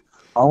get him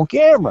on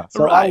camera.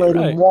 So I let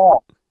him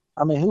walk.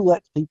 I mean, who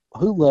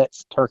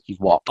lets turkeys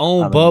walk?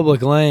 On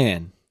public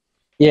land.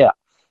 Yeah.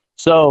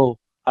 So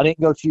I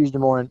didn't go Tuesday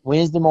morning.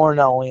 Wednesday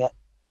morning I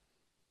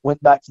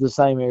went back to the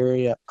same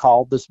area,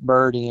 called this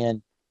bird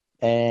in,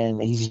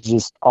 and he's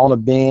just on a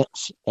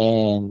bench,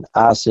 and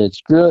I said,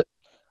 screw it.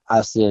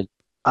 I said,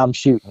 I'm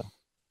shooting him.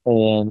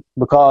 And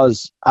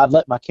because I'd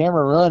let my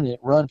camera run, and it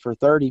run for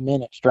 30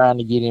 minutes trying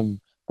to get him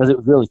because it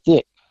was really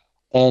thick.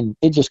 And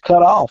it just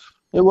cut off.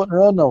 It wouldn't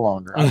run no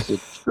longer. I said,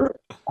 screw it.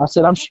 I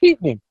said, I'm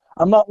shooting him.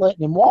 I'm not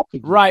letting him walk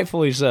again.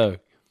 Rightfully so.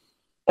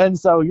 And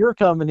so you're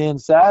coming in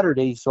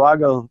Saturday. So I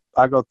go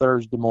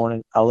Thursday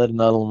morning. I let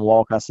another one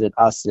walk. I said,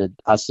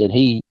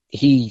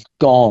 he's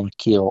gone to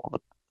kill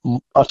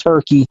a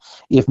turkey,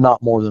 if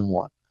not more than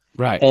one.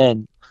 Right.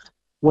 And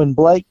when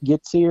Blake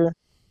gets here,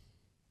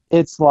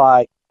 it's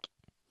like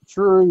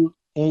true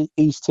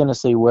East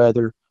Tennessee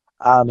weather.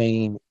 I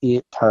mean,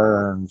 it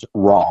turns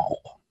raw.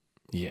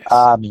 Yes.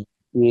 I mean,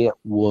 it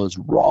was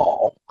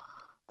raw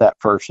that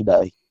first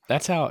day.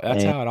 That's how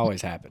it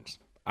always happens.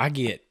 I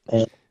get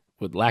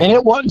with lack. And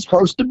it wasn't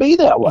supposed to be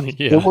that way.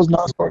 Yeah. It was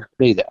not supposed to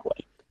be that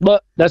way.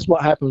 But that's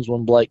what happens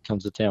when Blake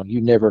comes to town.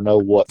 You never know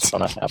what's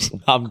going to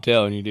happen. I'm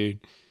telling you, dude.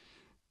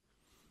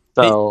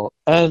 So,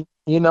 and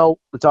we're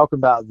talking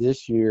about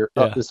this year,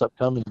 this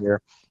upcoming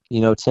year.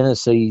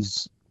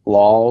 Tennessee's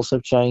laws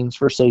have changed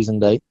for season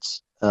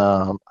dates.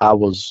 I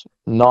was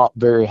not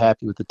very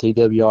happy with the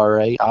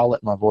TWRA. I'll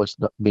let my voice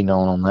be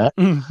known on that.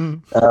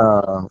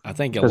 Mm-hmm. I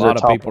think a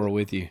lot of people are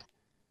with you.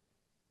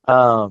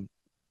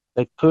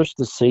 They pushed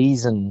the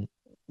season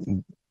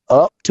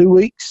up 2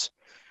 weeks.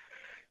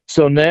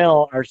 So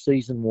now our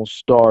season will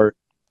start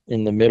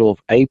in the middle of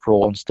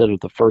April instead of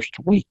the first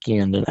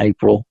weekend in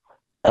April.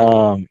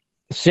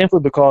 Simply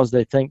because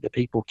they think that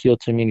people kill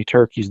too many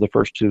turkeys the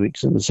first 2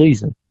 weeks of the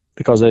season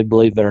because they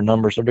believe their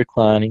numbers are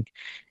declining.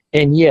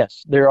 And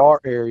yes, there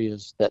are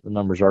areas that the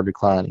numbers are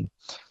declining.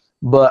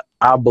 But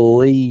I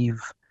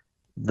believe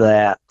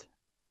that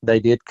they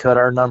did cut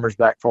our numbers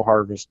back for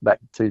harvest back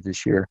to 2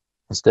 this year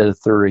instead of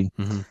 3.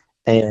 Mm-hmm.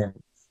 And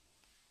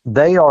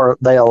they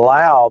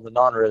allow the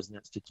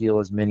non-residents to kill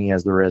as many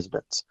as the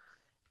residents.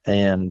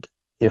 And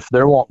if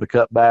they're wanting to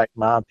cut back,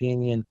 my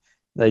opinion,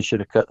 they should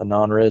have cut the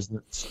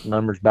non-residents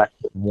numbers back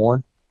to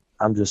 1.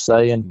 I'm just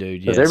saying.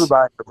 Dude, yes. Because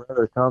everybody and their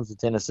brother comes to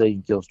Tennessee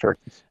and kills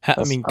turkeys.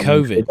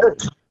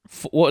 COVID.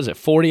 What was it?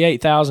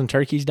 48,000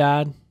 turkeys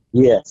died?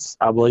 Yes,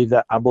 I believe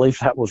that. I believe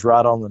that was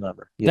right on the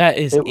number. Yeah, that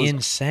is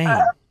insane.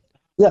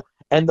 Yeah,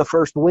 and the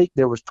first week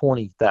there was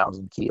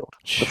 20,000 killed.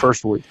 The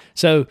first week.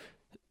 So,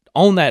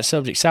 on that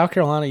subject, South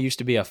Carolina used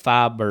to be a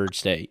 5-bird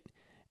state,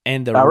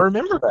 and I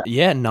remember that.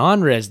 Yeah,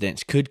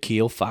 non-residents could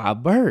kill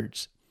 5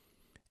 birds,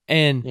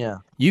 and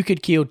you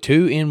could kill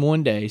 2 in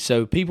one day.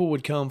 So people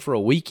would come for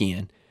a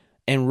weekend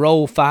and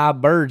roll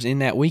 5 birds in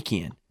that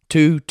weekend.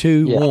 2,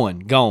 1,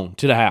 gone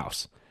to the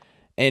house.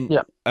 And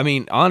I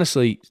mean,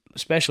 honestly,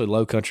 especially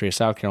low country of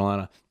South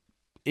Carolina,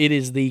 it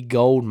is the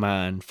gold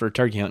mine for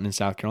turkey hunting in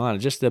South Carolina.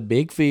 Just the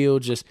big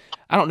fields,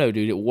 I don't know,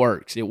 dude, it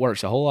works. It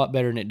works a whole lot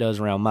better than it does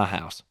around my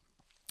house.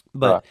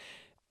 But,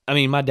 I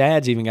mean, my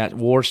dad's even got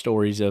war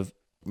stories of,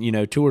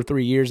 2 or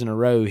 3 years in a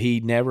row, he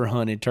never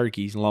hunted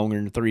turkeys longer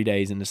than 3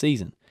 days in the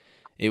season.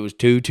 It was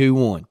 2, 2,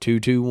 1, 2,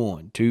 2,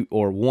 1, 2,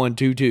 or 1,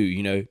 2,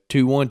 2,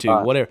 2, 1, 2,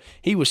 whatever.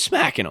 He was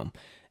smacking them.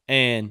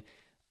 And,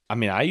 I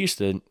mean,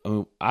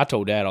 I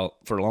told Dad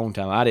for a long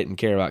time, I didn't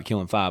care about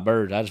killing 5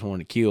 birds. I just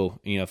wanted to kill,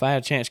 if I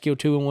had a chance to kill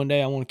 2 in one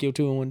day, I want to kill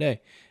 2 in one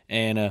day.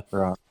 And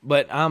Right.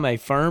 but I'm a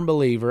firm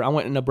believer. I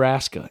went to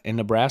Nebraska, and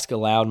Nebraska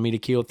allowed me to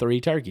kill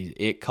 3 turkeys.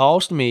 It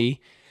cost me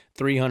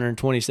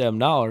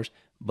 $327,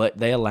 but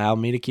they allowed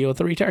me to kill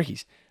 3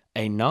 turkeys.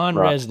 A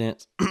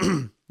non-resident,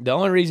 the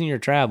only reason you're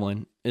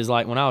traveling is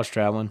like when I was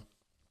traveling,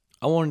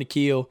 I wanted to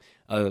kill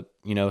a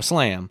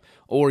slam,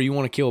 or you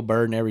want to kill a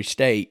bird in every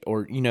state,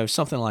 or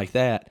something like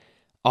that.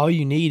 All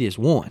you need is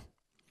one.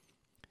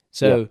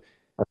 So,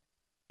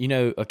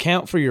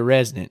 account for your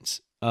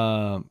residents.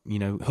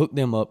 Hook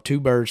them up, 2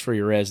 birds for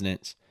your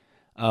residents,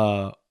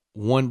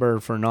 1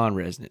 bird for a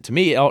non-resident. To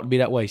me, it ought to be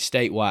that way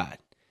statewide.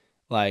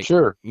 Like,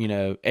 Sure.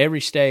 Every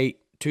state,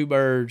 2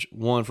 birds,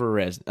 1 for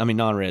a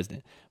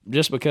non-resident.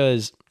 Just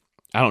because,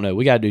 I don't know,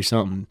 we got to do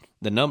something.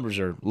 The numbers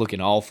are looking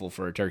awful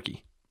for a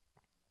turkey.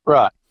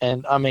 Right.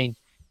 And I mean,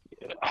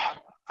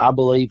 I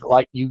believe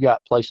like you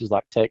got places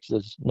like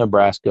Texas,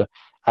 Nebraska.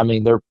 I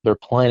mean, they're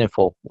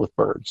plentiful with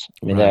birds.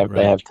 I mean, they have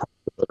tons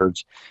of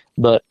birds.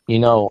 But,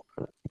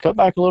 cut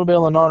back a little bit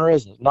on the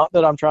non-residents. Not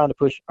that I'm trying to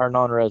push our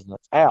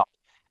non-residents out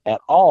at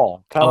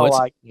all. Kind of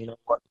like,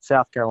 what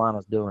South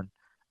Carolina's doing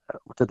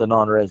to the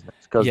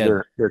non-residents, because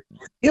they're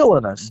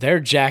killing us. They're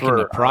jacking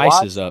the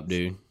prices up,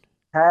 dude.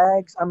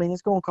 Tags. I mean,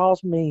 it's going to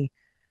cost me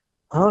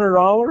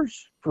 $100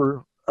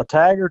 for a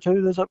tag or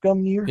 2 this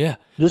upcoming year. Yeah,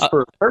 just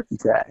for a turkey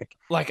tag.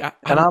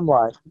 I'm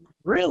like,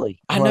 really?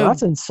 I know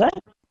that's insane.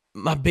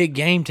 My big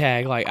game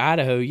tag, like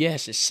Idaho,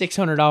 yes, it's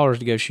 $600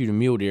 to go shoot a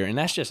mule deer, and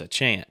that's just a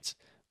chance.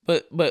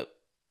 But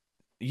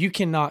you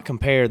cannot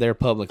compare their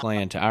public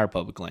land to our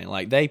public land.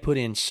 Like, they put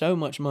in so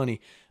much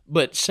money.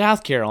 But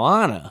South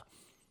Carolina,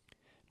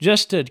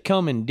 just to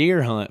come and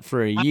deer hunt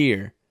for a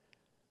year,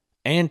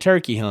 and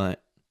turkey hunt,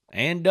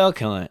 and duck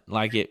hunt,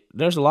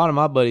 there's a lot of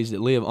my buddies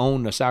that live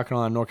on the South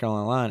Carolina, North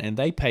Carolina line, and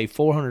they pay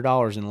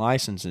 $400 in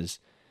licenses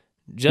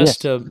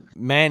just to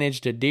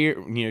manage the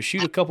deer,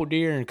 shoot a couple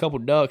deer and a couple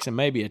ducks and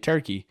maybe a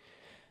turkey.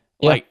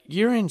 Yeah. Like,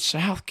 you're in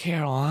South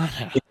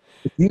Carolina.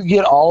 If you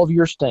get all of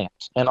your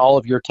stamps and all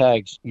of your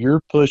tags,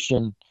 you're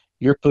pushing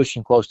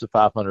close to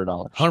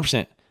 $500.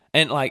 100%.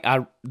 And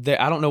I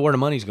don't know where the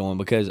money's going,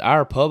 because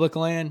our public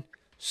land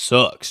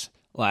sucks.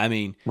 Like, I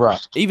mean,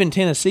 right. Even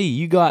Tennessee,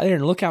 you go out there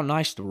and look how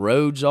nice the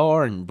roads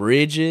are and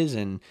bridges,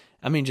 and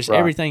I mean, just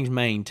everything's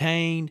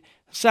maintained.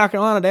 South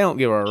Carolina, they don't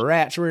give a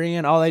rat's rear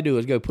end. All they do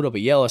is go put up a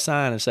yellow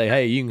sign and say,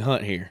 "Hey, you can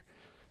hunt here."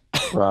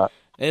 Right.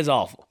 It's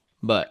awful.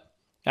 But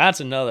that's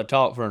another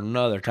talk for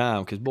another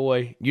time, because,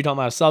 boy, you talking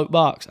about a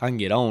soapbox, I can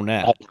get on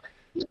that.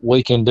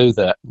 We can do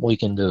that. We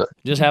can do it.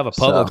 Just have a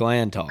public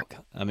land talk.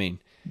 I mean,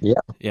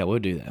 yeah, we'll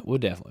do that.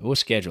 We'll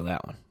schedule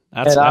that one.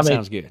 That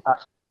sounds good.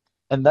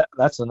 And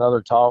that's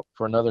another talk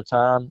for another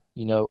time.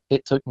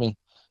 It took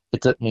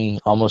me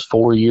almost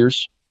 4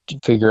 years to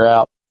figure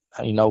out,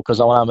 because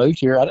when I moved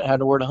here, I didn't have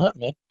nowhere to hunt,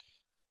 man.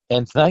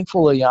 And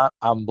thankfully,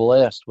 I'm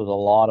blessed with a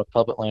lot of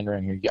public land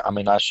around here. I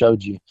mean, I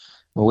showed you,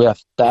 we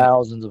have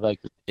thousands of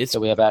acres that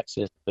we have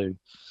access to.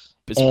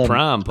 It's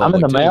prime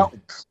public. I'm in the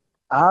mountains.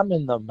 I'm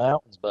in the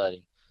mountains,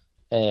 buddy.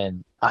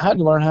 And I had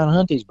to learn how to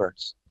hunt these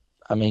birds.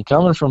 I mean,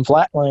 coming from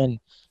flatland,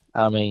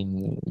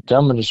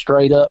 coming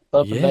straight up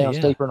and down,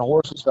 steeper than a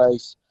horse's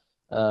face,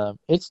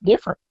 it's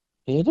different.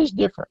 It is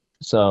different.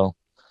 So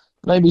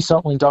maybe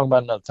something we can talk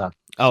about another time.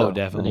 Oh, so,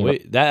 definitely.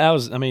 Anyway.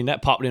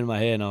 That popped into my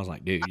head, and I was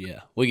like, dude,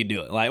 yeah, we could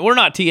do it. Like, we're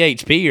not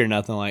THP or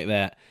nothing like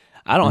that.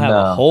 I don't have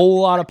a whole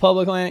lot of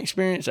public land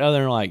experience other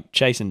than like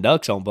chasing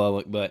ducks on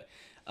public, but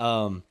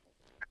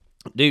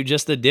dude,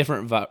 just the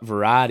different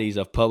varieties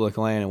of public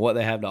land and what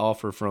they have to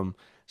offer from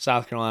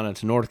South Carolina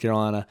to North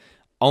Carolina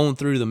on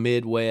through the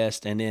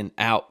Midwest and then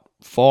out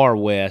far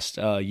west,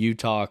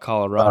 Utah,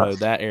 Colorado,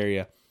 that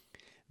area.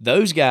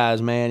 Those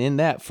guys, man, in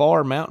that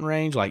far mountain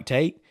range like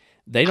Tate,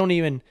 they don't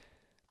even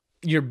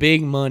 – your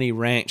big money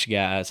ranch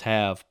guys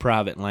have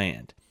private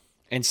land.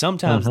 And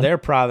sometimes their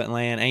private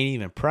land ain't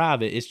even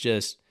private. It's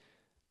just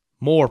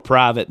more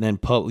private than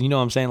public. You know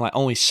what I'm saying? Like,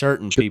 only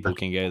certain people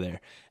can go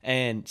there.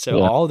 And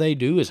so all they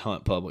do is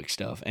hunt public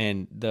stuff.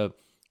 And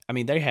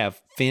they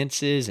have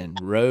fences and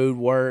road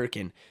work,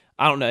 and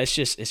I don't know. It's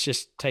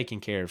just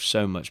taken care of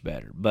so much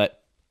better.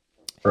 But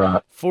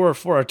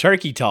for a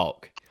turkey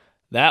talk,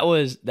 that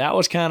was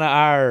kind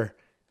of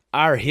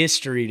our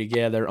history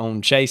together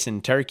on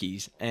chasing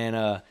turkeys.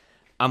 And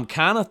I'm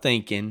kind of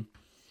thinking,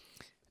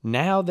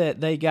 now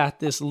that they got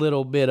this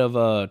little bit of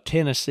a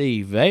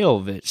Tennessee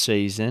velvet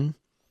season,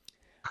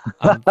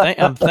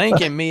 I'm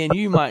thinking me and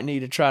you might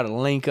need to try to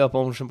link up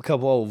on a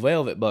couple old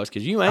velvet bucks,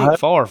 because you ain't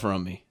far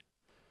from me.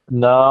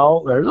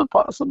 No, there's a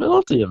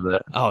possibility of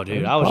that. Oh,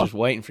 dude, I was just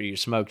waiting for you to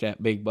smoke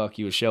that big buck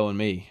you was showing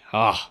me.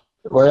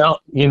 Well,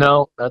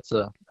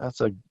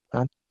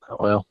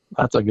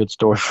 that's a good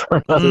story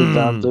for another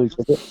time too.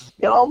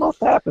 It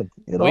almost happened.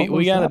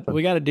 We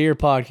got a deer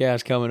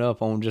podcast coming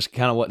up on just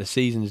kind of what the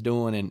season's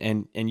doing,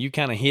 and you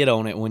kind of hit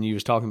on it when you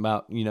was talking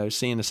about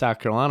seeing the South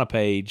Carolina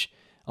page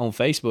on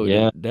Facebook.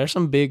 Yeah. There's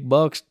some big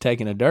bucks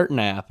taking a dirt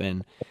nap,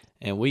 and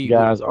we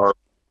guys are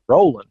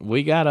rolling.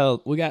 We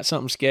got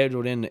something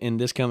scheduled in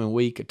this coming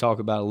week to talk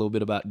about a little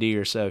bit about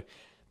deer. So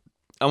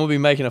I'm gonna be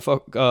making a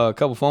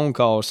couple phone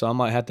calls, so I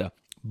might have to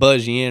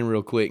buzz you in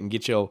real quick and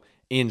get your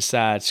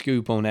inside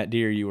scoop on that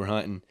deer you were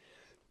hunting.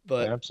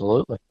 But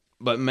Absolutely.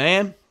 But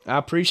man, I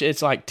appreciate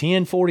it's like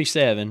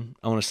 10:47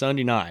 on a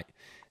Sunday night.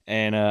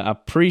 And I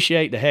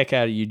appreciate the heck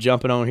out of you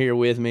jumping on here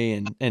with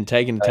me and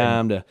taking the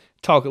time to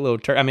talk a little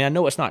turkey. I mean, I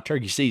know it's not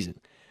turkey season,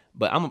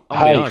 but I'm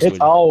gonna be honest with you. It's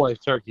always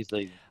turkey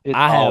season.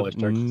 I have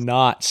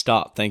not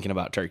stopped thinking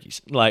about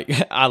turkeys. Like,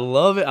 I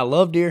love it. I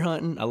love deer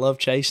hunting. I love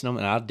chasing them,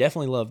 and I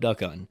definitely love duck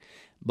hunting.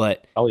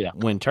 But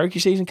when turkey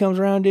season comes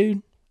around,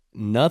 dude,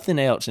 nothing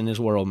else in this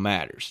world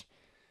matters.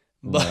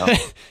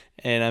 But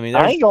and I mean,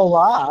 I ain't gonna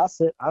lie.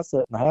 I sat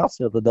in the house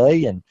the other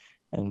day and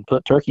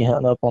put turkey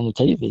hunting up on the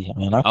TV. I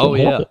mean, I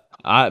couldn't help it.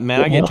 I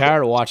get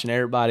tired of watching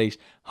everybody's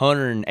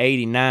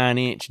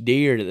 189-inch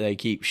deer that they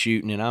keep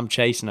shooting, and I'm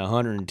chasing a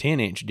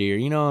 110-inch deer.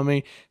 You know what I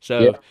mean?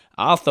 So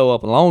I'll throw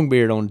up a long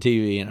beard on the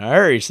TV in a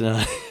hurry,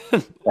 son.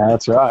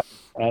 That's right.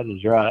 That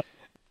is right.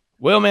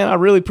 Well, man, I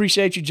really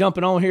appreciate you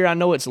jumping on here. I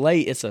know it's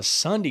late. It's a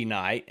Sunday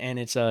night, and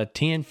it's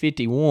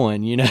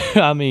 10:51. You know,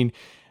 I mean,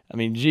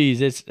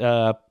 geez, it's.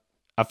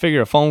 I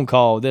figure a phone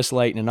call this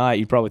late in the night,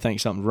 you probably think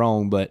something's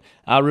wrong, but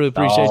I really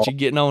appreciate you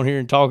getting on here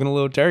and talking a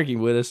little turkey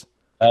with us.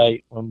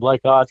 Hey, when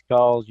Blake Hodge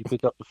calls, you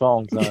pick up the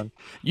phone, son.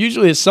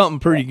 Usually it's something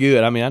pretty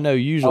good. I mean, I know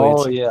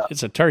usually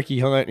it's a turkey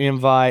hunt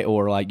invite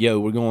or like, yo,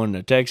 we're going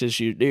to Texas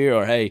shoot deer,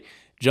 or hey,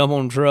 jump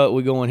on the truck,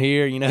 we're going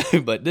here, you know.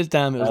 But this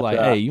time it was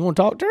hey, you want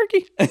to talk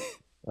turkey?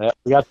 Yeah,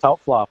 we got to talk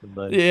flopping,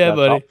 buddy. Yeah,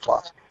 buddy.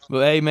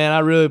 But hey, man, I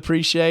really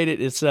appreciate it.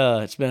 It's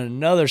been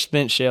another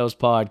Spent Shells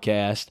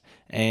podcast,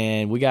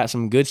 and we got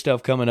some good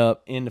stuff coming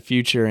up in the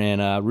future,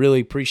 and I really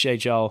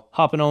appreciate y'all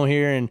hopping on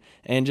here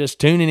and just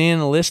tuning in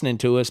and listening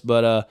to us.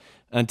 But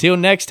until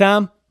next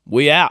time,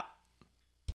 we out.